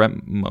I would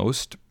regret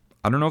most,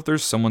 I don't know if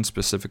there's someone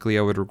specifically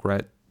I would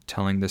regret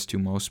telling this to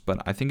most,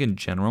 but I think in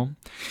general,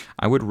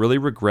 I would really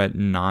regret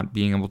not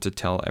being able to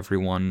tell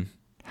everyone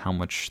how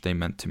much they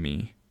meant to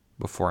me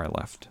before I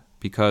left.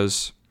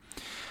 Because,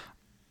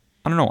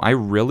 I don't know, I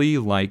really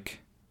like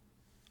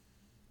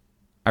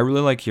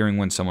hearing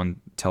when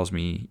someone tells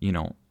me,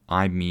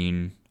 I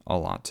mean a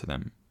lot to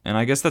them. And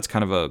I guess that's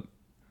kind of a,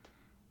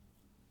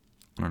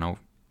 I don't know,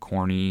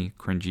 corny,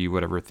 cringy,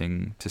 whatever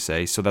thing to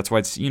say. So that's why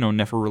it's,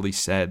 never really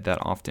said that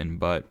often.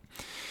 But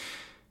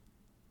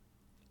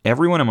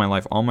everyone in my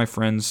life, all my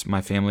friends,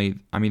 my family,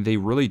 they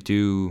really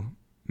do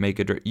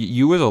make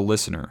you as a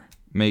listener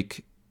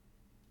make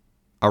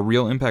a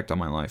real impact on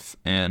my life.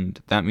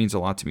 And that means a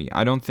lot to me.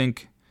 I don't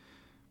think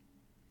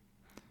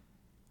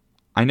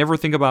I never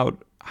think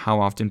about how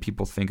often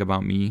people think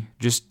about me,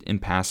 just in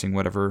passing,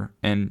 whatever.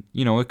 And,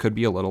 it could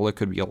be a little, it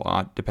could be a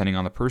lot, depending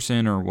on the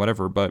person or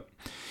whatever. But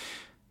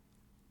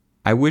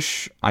I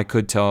wish I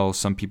could tell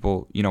some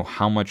people,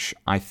 how much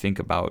I think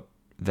about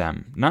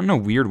them. Not in a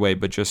weird way,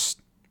 but just,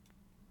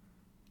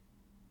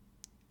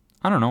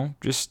 I don't know,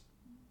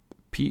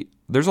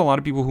 there's a lot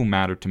of people who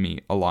matter to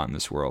me a lot in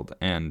this world.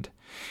 And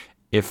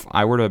if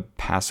I were to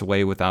pass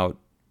away without,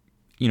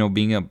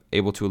 being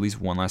able to at least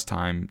one last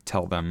time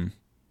tell them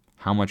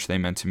how much they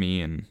meant to me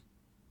and,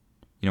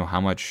 how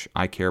much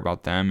I care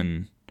about them,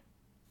 and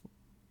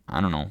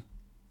I don't know.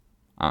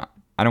 I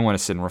don't want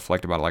to sit and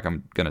reflect about it like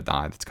I'm going to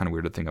die. That's kind of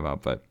weird to think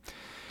about, but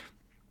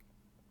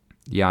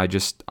yeah,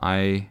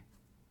 I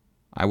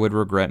would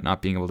regret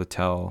not being able to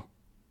tell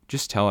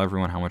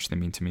everyone how much they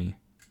mean to me.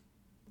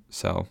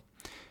 So,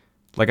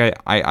 like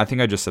I think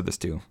I just said this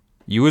too.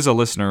 You as a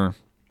listener,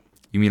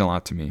 you mean a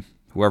lot to me,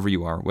 whoever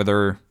you are,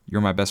 whether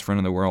you're my best friend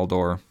in the world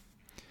or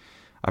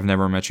I've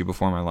never met you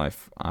before in my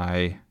life.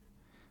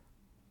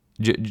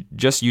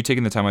 Just you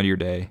taking the time out of your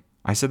day.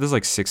 I said this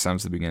like 6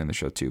 times at the beginning of the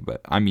show too, but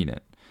I mean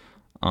it.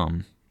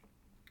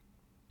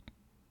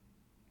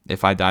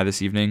 If I die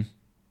this evening,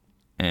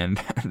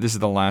 and this is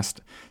the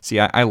last, see,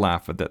 I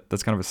laugh, but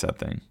that's kind of a sad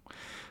thing.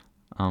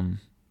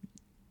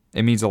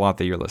 It means a lot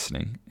that you're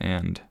listening,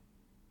 and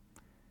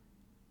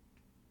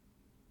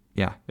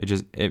yeah,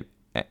 it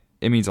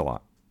means a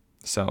lot.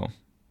 So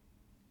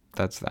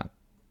that's that.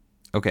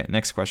 Okay,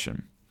 next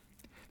question.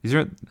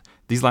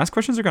 These last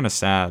questions are kind of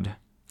sad.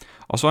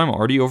 Also, I'm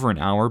already over an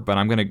hour, but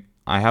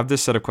I have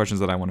this set of questions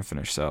that I want to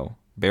finish, so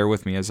bear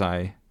with me this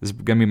is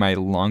going to be my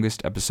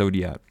longest episode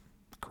yet.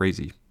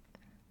 Crazy.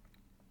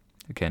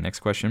 Okay,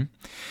 next question.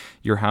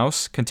 Your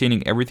house,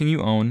 containing everything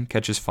you own,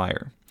 catches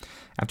fire.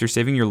 After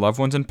saving your loved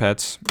ones and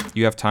pets,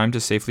 you have time to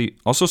safely...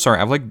 Also, sorry,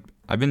 I have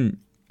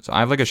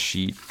like a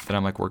sheet that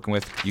I'm like working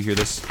with. You hear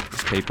this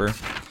paper?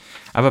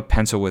 I have a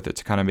pencil with it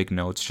to kind of make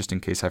notes just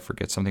in case I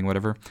forget something,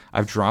 whatever.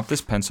 I've dropped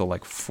this pencil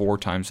like 4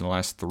 times in the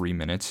last 3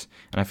 minutes,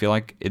 and I feel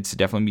like it's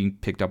definitely being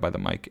picked up by the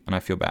mic, and I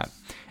feel bad.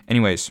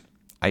 Anyways,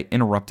 I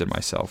interrupted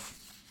myself.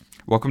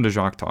 Welcome to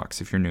Jacques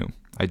Talks. If you're new,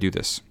 I do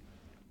this.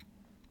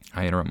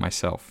 I interrupt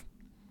myself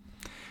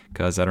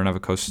because I don't have a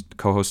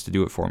co-host to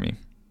do it for me.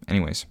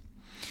 Anyways,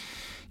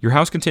 your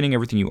house containing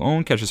everything you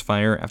own catches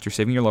fire. After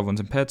saving your loved ones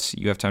and pets,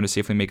 you have time to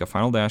safely make a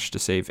final dash to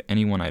save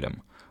any one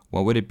item.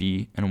 What would it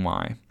be and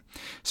why?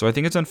 So I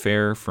think it's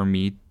unfair for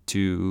me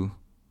to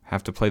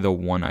have to play the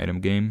one item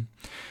game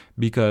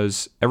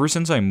because ever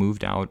since I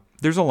moved out,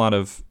 there's a lot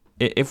of,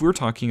 if we're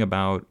talking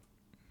about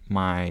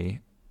my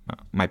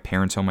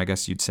parents' home, I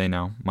guess you'd say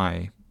now,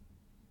 my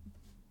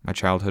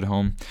childhood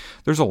home,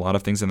 there's a lot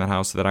of things in that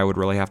house that I would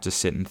really have to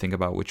sit and think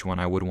about which one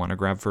I would want to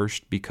grab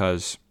first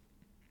because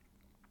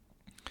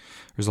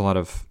there's a lot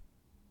of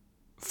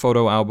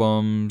photo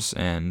albums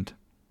and,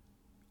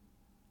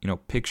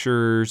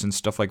 pictures and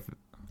stuff like that.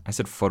 I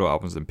said photo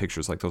albums and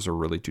pictures, like those are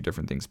really 2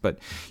 different things, but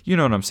you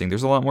know what I'm saying.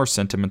 There's a lot more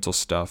sentimental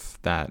stuff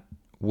that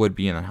would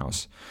be in the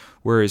house.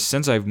 Whereas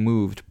since I've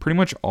moved, pretty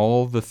much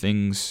all the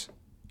things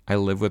I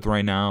live with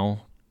right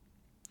now,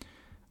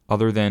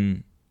 other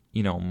than,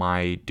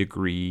 my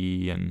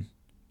degree and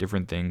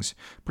different things,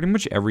 pretty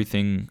much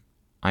everything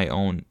I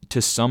own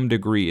to some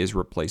degree is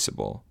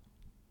replaceable.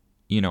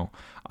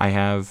 I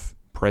have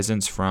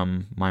presents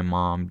from my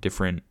mom,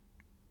 different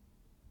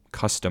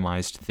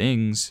customized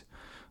things,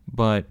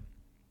 but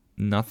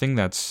nothing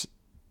that's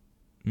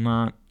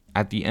not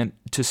at the end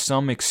to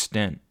some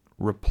extent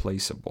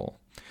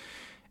replaceable.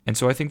 And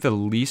so I think the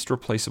least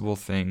replaceable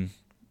thing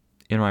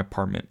in my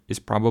apartment is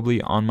probably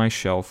on my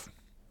shelf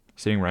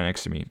sitting right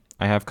next to me.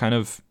 I have kind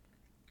of,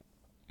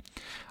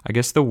 I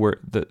guess the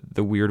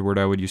weird word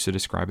I would use to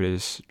describe it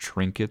is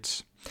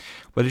trinkets,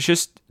 but it's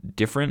just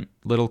different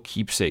little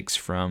keepsakes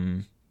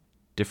from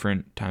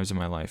different times in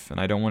my life. And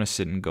I don't want to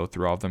sit and go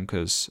through all of them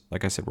because,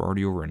 like I said, we're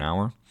already over an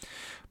hour.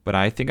 But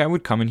I think I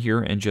would come in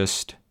here and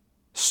just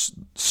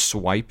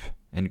swipe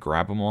and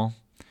grab them all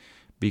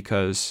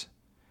because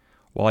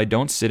while I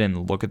don't sit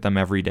and look at them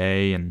every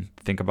day and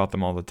think about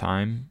them all the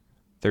time,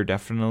 they're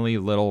definitely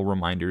little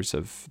reminders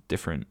of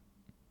different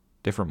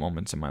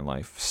moments in my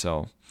life.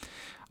 So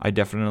I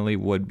definitely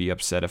would be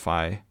upset if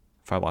I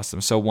lost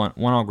them. So one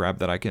I'll grab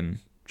that I can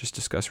just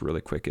discuss really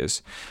quick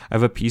is I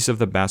have a piece of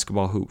the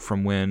basketball hoop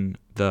from when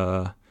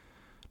the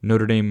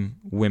Notre Dame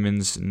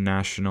women's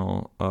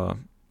national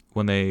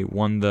when they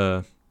won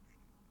their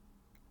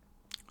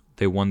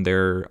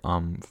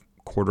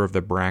quarter of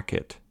the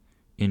bracket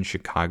in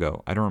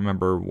Chicago. I don't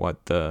remember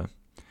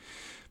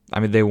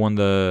they won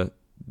the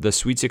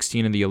Sweet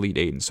 16 and the Elite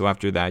 8. And so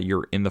after that,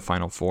 you're in the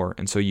Final Four.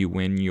 And so you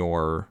win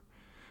your,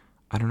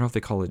 I don't know if they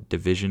call it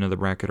division of the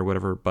bracket or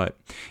whatever, but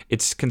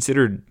it's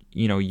considered,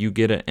 you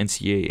get an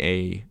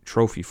NCAA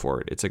trophy for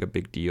it. It's like a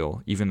big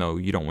deal, even though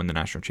you don't win the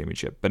national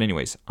championship. But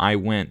anyways, I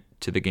went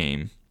to the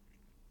game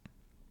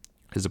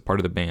as a part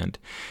of the band,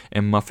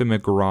 and Muffin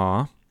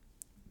McGraw,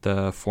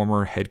 the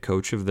former head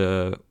coach of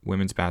the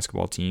women's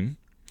basketball team,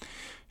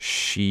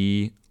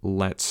 she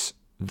lets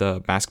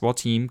the basketball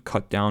team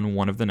cut down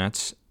one of the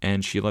nets,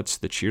 and she lets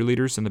the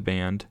cheerleaders and the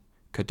band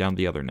cut down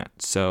the other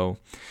net. So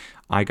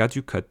I got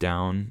to cut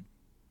down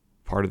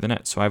part of the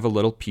net. So I have a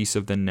little piece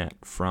of the net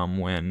from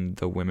when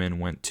the women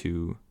went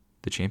to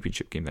the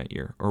championship game that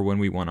year, or when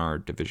we won our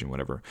division,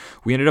 whatever.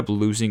 We ended up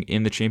losing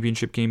in the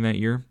championship game that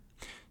year,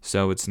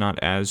 so it's not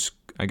as,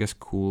 I guess,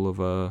 cool of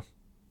a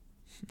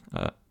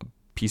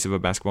piece of a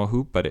basketball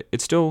hoop, but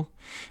it still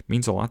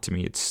means a lot to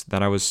me. It's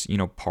that I was,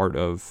 part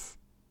of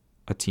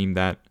a team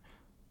that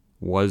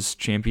was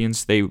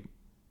champions. They,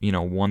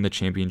 won the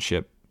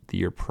championship the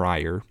year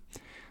prior.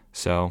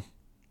 So,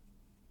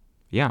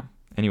 yeah.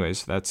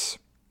 Anyways, that's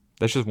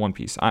just one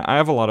piece. I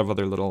have a lot of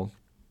other little,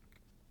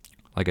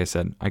 like I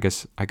said, I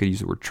guess I could use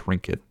the word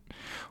trinket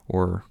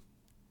or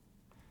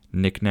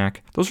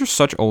knick-knack. Those are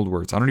such old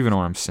words. I don't even know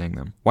why I'm saying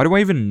them. Why do I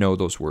even know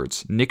those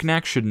words?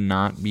 Knick-knack should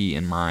not be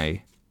in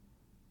my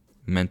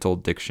mental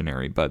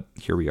dictionary, but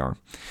here we are.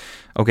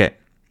 Okay,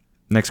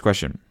 next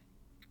question.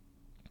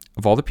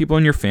 Of all the people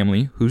in your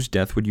family, whose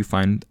death would you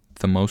find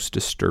the most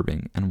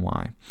disturbing and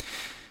why?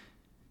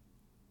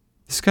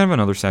 This is kind of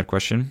another sad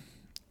question,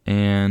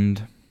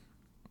 and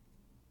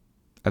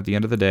at the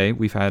end of the day,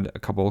 we've had a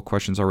couple of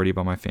questions already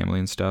about my family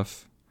and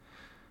stuff.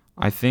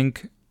 I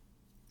think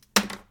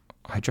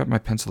I dropped my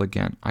pencil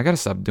again. I gotta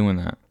stop doing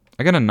that.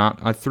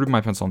 I threw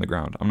my pencil on the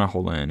ground. I'm not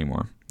holding it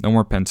anymore. No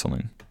more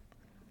penciling.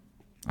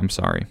 I'm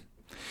sorry.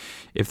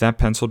 If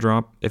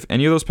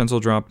any of those pencil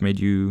drop made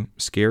you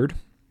scared,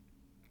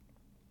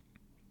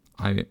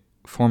 I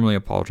formally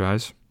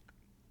apologize.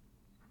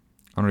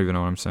 I don't even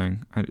know what I'm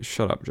saying.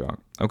 Shut up, Jacques.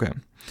 Okay.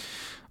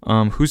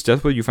 Whose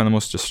death would you find the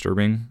most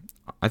disturbing?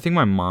 I think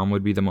my mom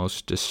would be the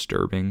most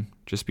disturbing,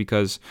 just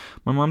because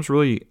my mom's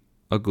really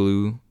a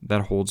glue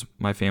that holds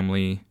my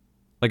family,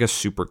 like a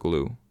super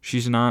glue.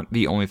 She's not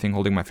the only thing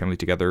holding my family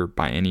together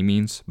by any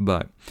means,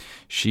 but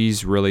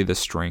she's really the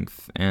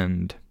strength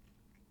and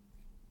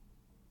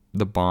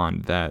the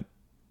bond that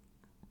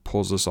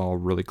pulls us all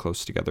really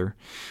close together.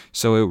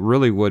 So it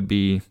really would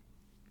be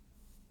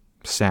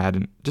sad,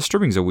 and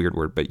disturbing is a weird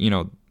word, but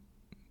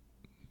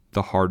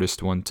the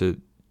hardest one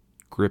to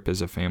grip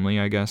as a family,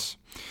 I guess.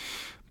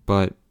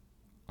 But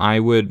I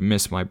would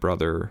miss my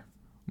brother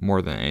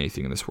more than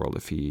anything in this world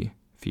if he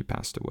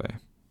passed away,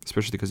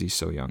 especially because he's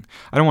so young.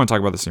 I don't want to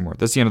talk about this anymore.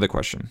 That's the end of the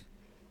question.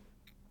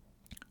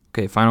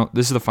 Okay,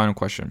 this is the final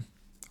question.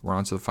 We're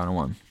on to the final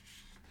one.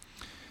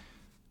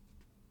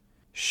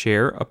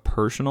 Share a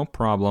personal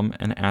problem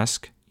and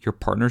ask your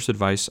partner's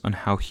advice on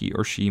how he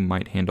or she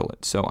might handle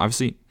it. So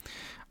obviously,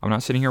 I'm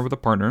not sitting here with a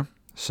partner,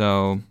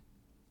 so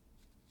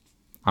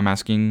I'm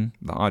asking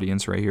the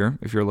audience right here,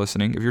 if you're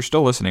listening. If you're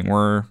still listening,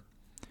 we're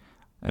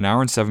an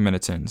hour and 7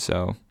 minutes in.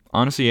 So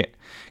honestly, I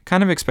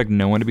kind of expect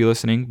no one to be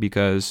listening,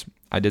 because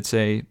I did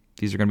say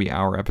these are going to be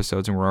hour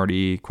episodes and we're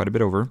already quite a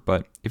bit over.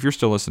 But if you're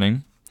still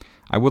listening,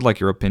 I would like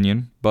your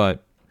opinion,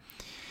 but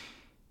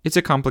it's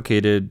a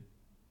complicated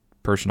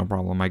personal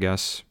problem, I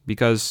guess,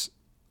 because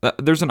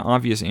there's an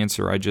obvious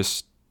answer.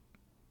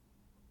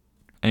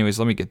 Anyways,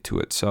 let me get to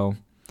it. So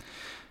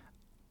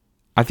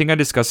I think I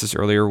discussed this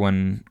earlier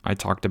when I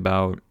talked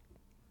about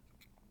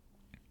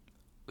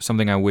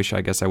something I wish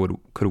I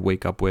could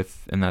wake up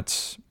with, and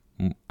that's,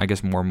 I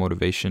guess, more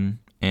motivation.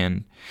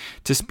 And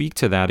to speak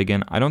to that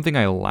again, I don't think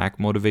I lack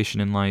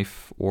motivation in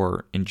life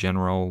or in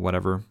general,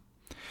 whatever.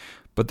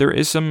 But there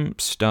is some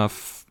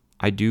stuff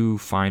I do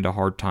find a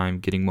hard time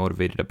getting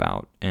motivated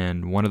about.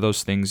 And one of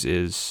those things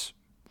is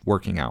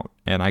working out.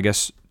 And I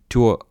guess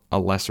to a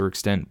lesser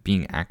extent,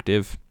 being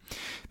active.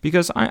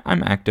 Because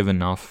I'm active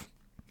enough,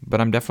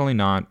 but I'm definitely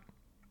not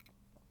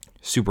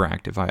super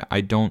active. I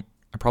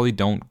probably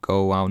don't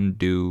go out and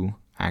do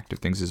active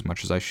things as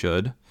much as I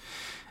should.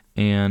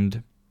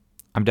 And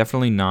I'm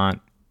definitely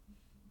not,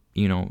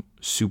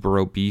 super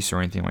obese or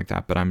anything like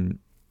that, but I'm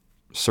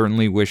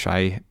certainly wish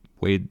I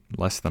weighed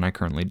less than I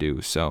currently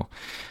do. So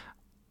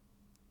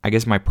I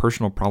guess my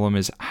personal problem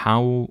is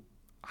how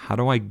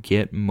do I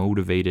get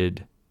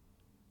motivated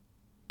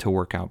to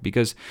work out?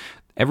 Because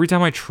every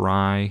time I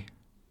try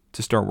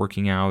to start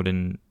working out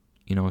and,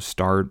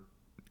 start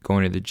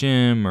going to the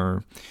gym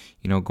or,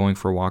 going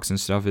for walks and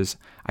stuff,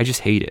 I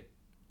just hate it.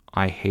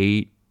 I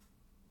hate,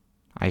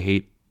 I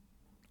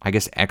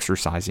guess,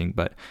 exercising,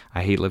 but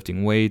I hate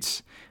lifting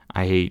weights.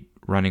 I hate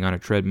running on a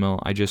treadmill.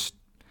 It's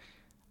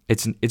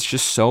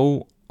just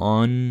so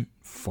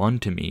unfun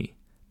to me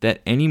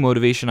that any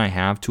motivation I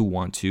have to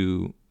want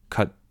to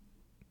cut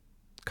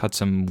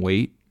some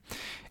weight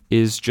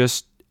is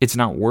just, it's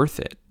not worth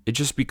it. It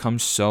just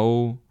becomes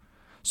so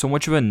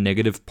much of a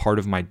negative part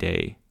of my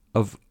day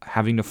of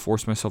having to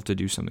force myself to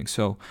do something.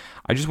 So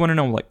I just want to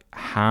know,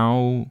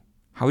 how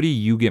do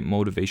you get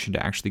motivation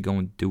to actually go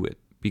and do it?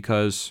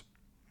 Because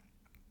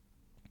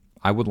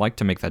I would like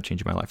to make that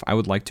change in my life. I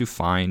would like to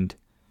find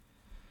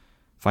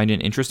an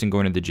interest in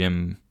going to the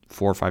gym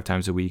 4 or 5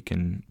 times a week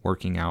and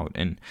working out.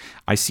 And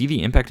I see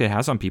the impact it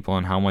has on people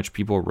and how much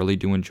people really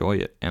do enjoy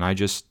it. And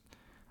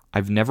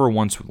I've never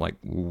once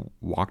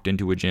walked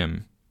into a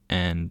gym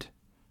and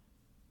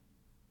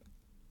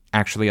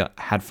actually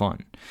had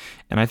fun.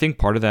 And I think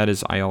part of that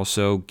is I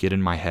also get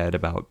in my head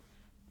about,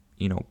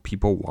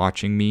 people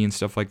watching me and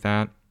stuff like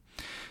that.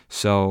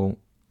 So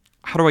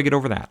how do I get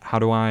over that? How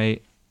do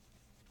I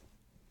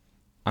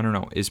don't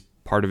know, is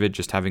part of it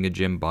just having a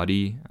gym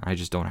buddy? I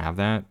just don't have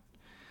that.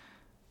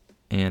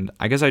 And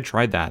I guess I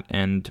tried that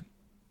and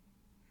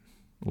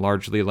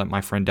largely let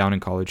my friend down in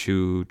college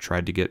who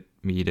tried to get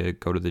me to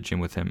go to the gym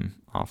with him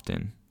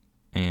often.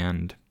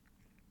 And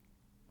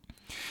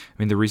I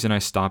mean, the reason I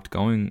stopped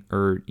going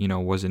or,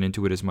 wasn't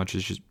into it as much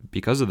is just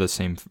because of the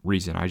same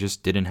reason. I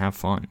just didn't have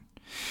fun.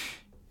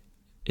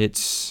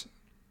 It's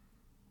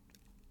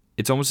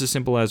almost as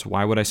simple as,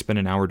 why would I spend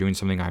an hour doing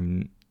something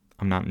I'm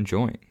not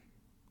enjoying?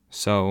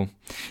 So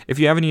if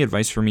you have any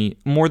advice for me,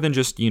 more than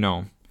just, you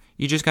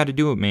just got to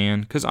do it,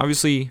 man. Because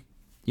obviously,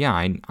 yeah,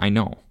 I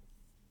know.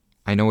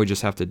 I know I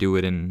just have to do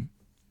it, and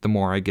the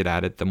more I get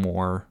at it, the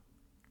more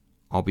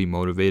I'll be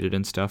motivated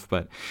and stuff.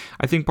 But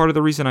I think part of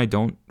the reason I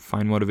don't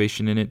find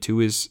motivation in it too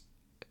is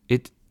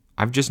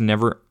I've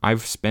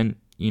spent,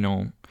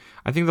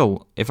 I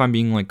think if I'm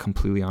being like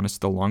completely honest,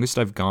 the longest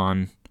I've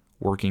gone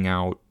working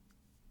out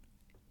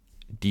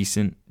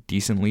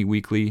decently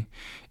weekly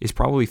is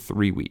probably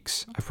 3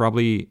 weeks.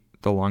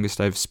 The longest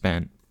I've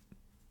spent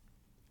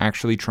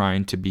actually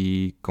trying to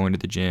be going to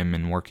the gym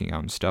and working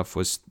out and stuff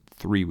was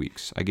 3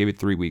 weeks. I gave it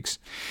 3 weeks.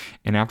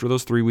 And after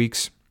those 3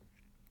 weeks,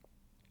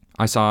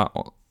 I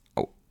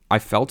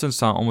felt and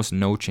saw almost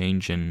no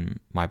change in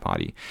my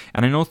body.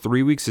 And I know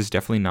 3 weeks is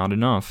definitely not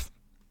enough.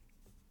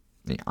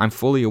 I'm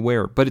fully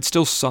aware, but it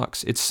still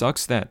sucks. It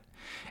sucks that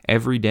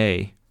every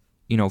day,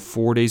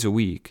 4 days a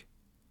week,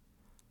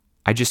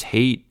 I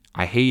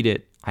hate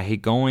it. I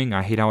hate going.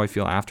 I hate how I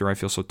feel after. I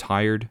feel so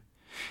tired.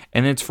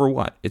 And it's for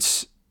what?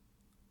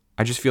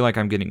 I just feel like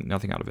I'm getting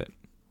nothing out of it.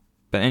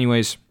 But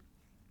anyways,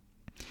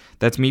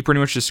 that's me pretty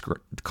much just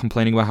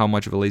complaining about how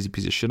much of a lazy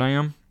piece of shit I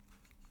am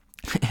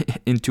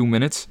in 2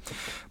 minutes.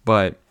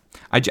 But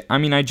I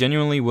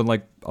genuinely would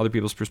like other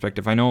people's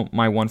perspective. I know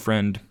my one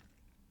friend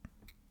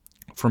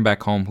from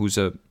back home who's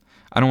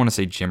I don't want to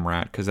say gym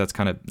rat because that's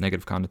kind of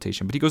negative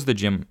connotation, but he goes to the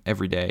gym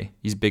every day.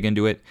 He's big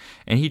into it,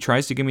 and he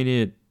tries to get me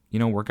to,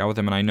 work out with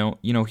him. And I know,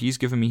 he's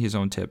given me his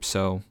own tips.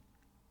 So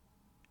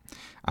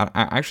I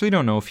actually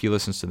don't know if he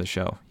listens to the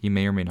show. He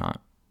may or may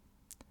not.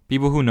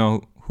 People who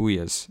know who he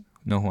is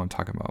know who I'm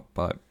talking about.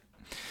 But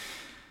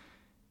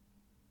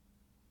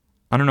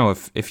I don't know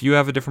if you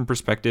have a different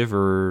perspective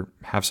or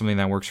have something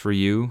that works for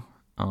you.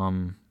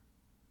 I'd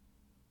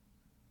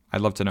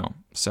love to know.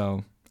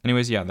 So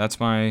anyways, yeah, that's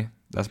my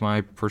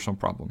personal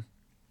problem.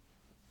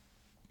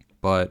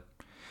 But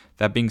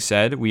that being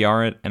said, we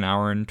are at an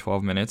hour and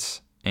 12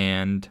 minutes,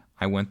 and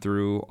I went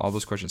through all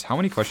those questions. How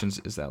many questions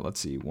is that? Let's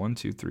see. 1,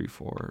 2, 3,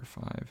 4,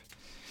 5.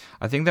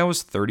 I think that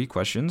was 30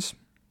 questions.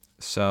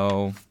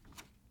 So,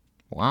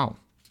 wow,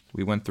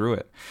 we went through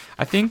it.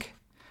 I think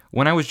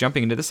when I was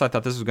jumping into this, I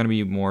thought this was going to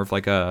be more of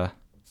like a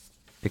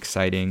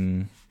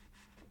exciting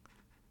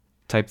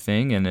type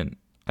thing, and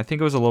I think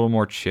it was a little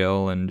more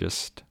chill and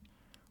just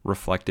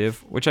reflective,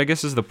 which I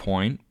guess is the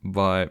point.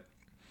 But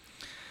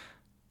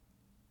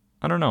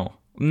I don't know.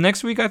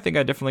 Next week, I think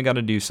I definitely got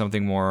to do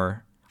something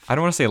more. I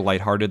don't want to say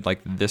lighthearted,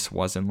 like this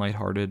wasn't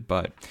lighthearted,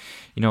 but,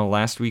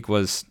 last week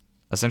was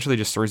essentially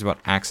just stories about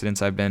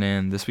accidents I've been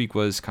in. This week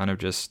was kind of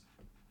just,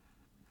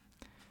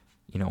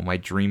 my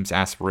dreams,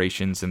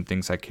 aspirations, and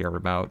things I care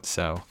about.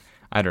 So,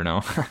 I don't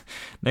know.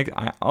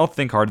 I'll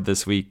think hard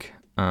this week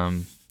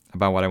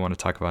about what I want to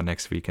talk about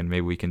next week, and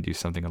maybe we can do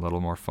something a little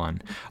more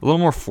fun, a little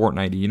more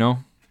Fortnite-y,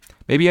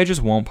 Maybe I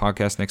just won't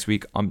podcast next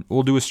week.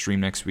 We'll do a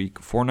stream next week.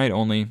 Fortnite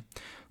only.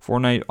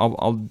 Fortnite,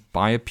 I'll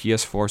buy a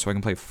PS4 so I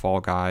can play Fall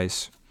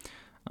Guys.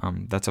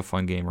 That's a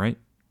fun game, right?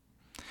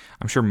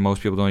 I'm sure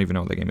most people don't even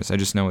know what the game is. I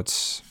just know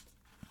it's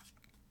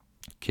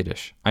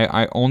kiddish.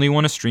 I only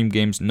want to stream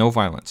games, no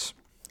violence.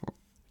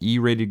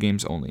 E-rated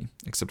games only.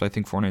 Except I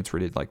think Fortnite's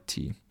rated like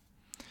T.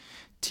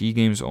 T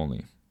games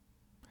only.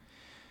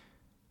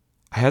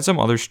 I had some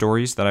other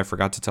stories that I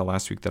forgot to tell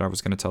last week that I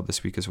was going to tell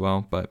this week as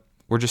well, but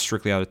we're just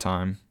strictly out of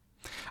time.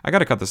 I got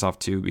to cut this off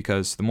too,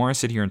 because the more I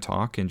sit here and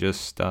talk and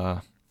just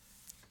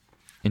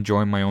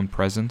enjoy my own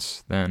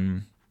presence,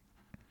 then,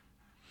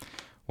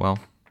 well,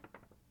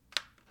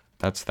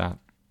 that's that.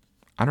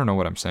 I don't know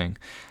what I'm saying.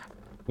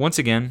 Once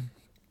again,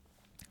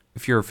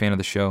 if you're a fan of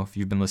the show, if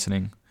you've been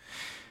listening,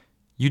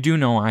 you do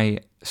know I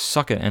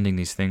suck at ending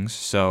these things,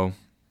 so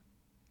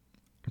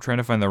I'm trying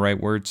to find the right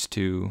words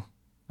to...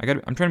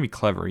 I'm trying to be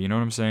clever, you know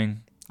what I'm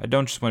saying? I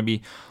don't just want to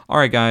be, all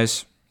right,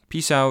 guys,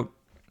 peace out,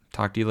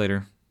 talk to you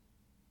later.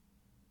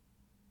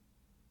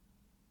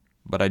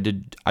 But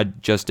I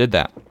just did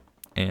that.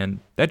 And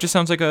that just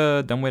sounds like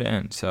a dumb way to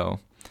end. So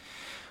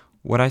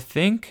what I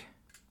think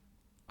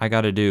I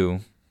got to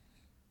do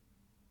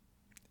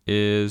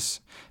is,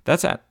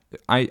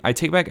 I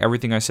take back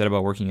everything I said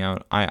about working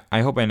out.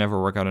 I hope I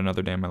never work out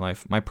another day in my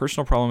life. My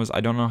personal problem is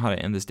I don't know how to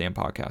end this damn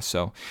podcast.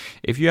 So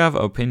if you have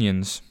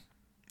opinions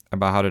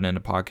about how to end a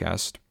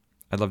podcast,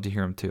 I'd love to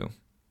hear them too.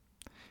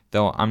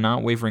 though I'm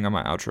not wavering on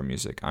my outro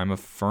music. I'm a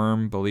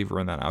firm believer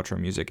in that outro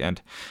music,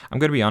 and I'm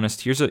going to be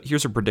honest, here's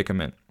a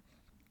predicament.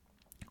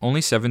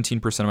 Only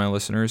 17% of my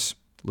listeners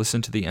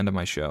listen to the end of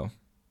my show.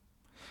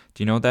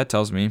 Do you know what that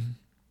tells me?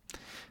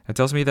 It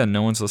tells me that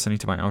no one's listening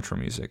to my outro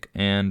music.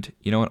 And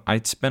you know what? I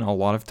spent a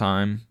lot of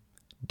time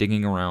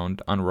digging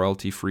around on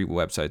royalty-free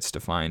websites to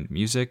find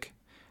music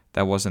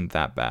that wasn't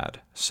that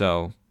bad.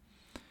 So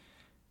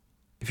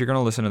if you're going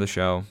to listen to the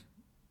show,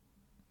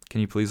 can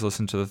you please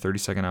listen to the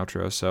 30-second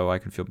outro so I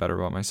can feel better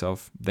about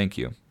myself? Thank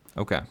you.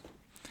 Okay.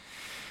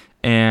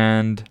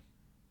 And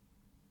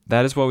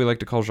that is what we like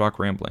to call Jacques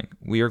Rambling.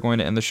 We are going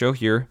to end the show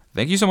here.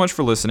 Thank you so much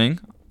for listening,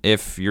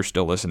 if you're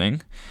still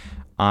listening.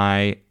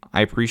 I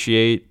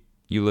appreciate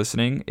you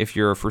listening. If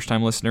you're a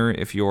first-time listener,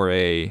 if you're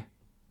a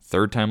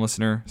third-time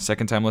listener,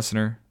 second-time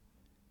listener,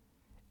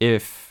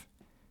 if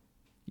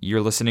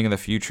you're listening in the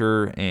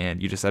future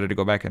and you decided to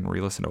go back and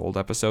re-listen to old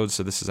episodes,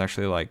 so this is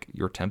actually like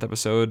your 10th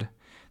episode,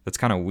 that's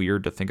kind of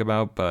weird to think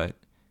about, but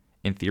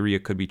in theory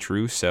it could be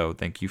true, so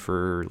thank you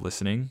for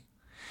listening.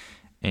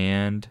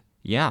 And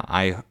yeah,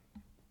 I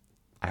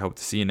hope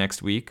to see you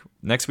next week.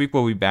 Next week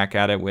we'll be back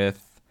at it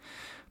with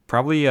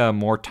probably a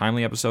more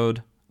timely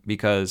episode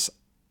because,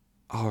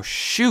 oh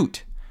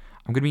shoot,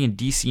 I'm going to be in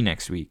DC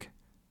next week.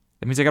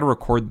 That means I got to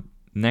record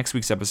next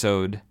week's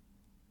episode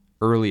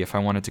early if I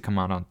want it to come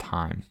out on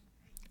time.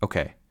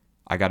 Okay,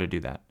 I got to do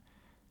that.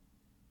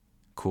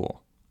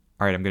 Cool.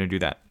 All right, I'm going to do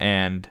that.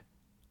 And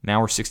now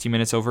we're 60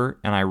 minutes over,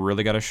 and I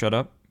really got to shut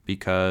up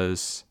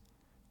because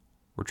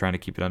we're trying to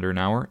keep it under an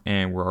hour,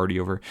 and we're already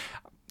over.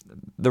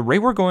 The rate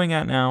we're going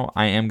at now,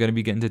 I am going to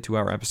be getting to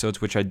 2-hour episodes,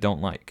 which I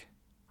don't like.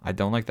 I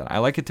don't like that. I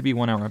like it to be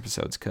 1-hour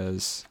episodes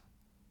because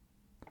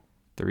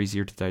they're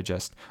easier to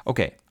digest.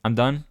 Okay, I'm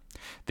done.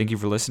 Thank you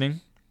for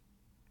listening.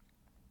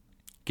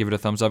 Give it a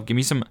thumbs up. Give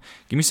me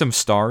some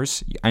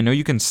stars. I know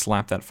you can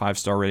slap that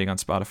 5-star rating on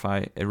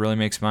Spotify. It really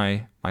makes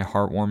my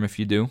heart warm if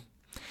you do.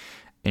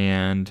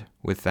 And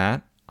with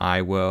that,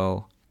 I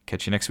will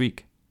catch you next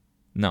week.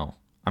 No,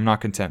 I'm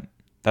not content.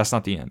 That's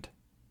not the end.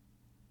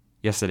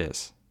 Yes, it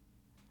is.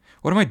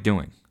 What am I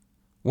doing?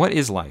 What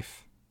is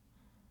life?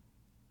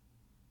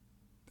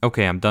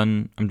 Okay, I'm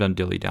done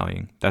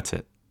dilly-dallying. That's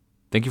it.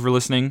 Thank you for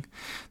listening.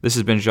 This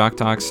has been Jacques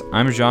Talks.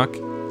 I'm Jacques,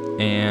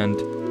 and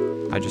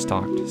I just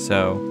talked.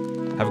 So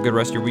have a good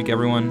rest of your week,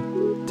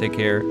 everyone. Take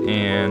care,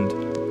 and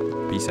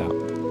peace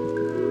out.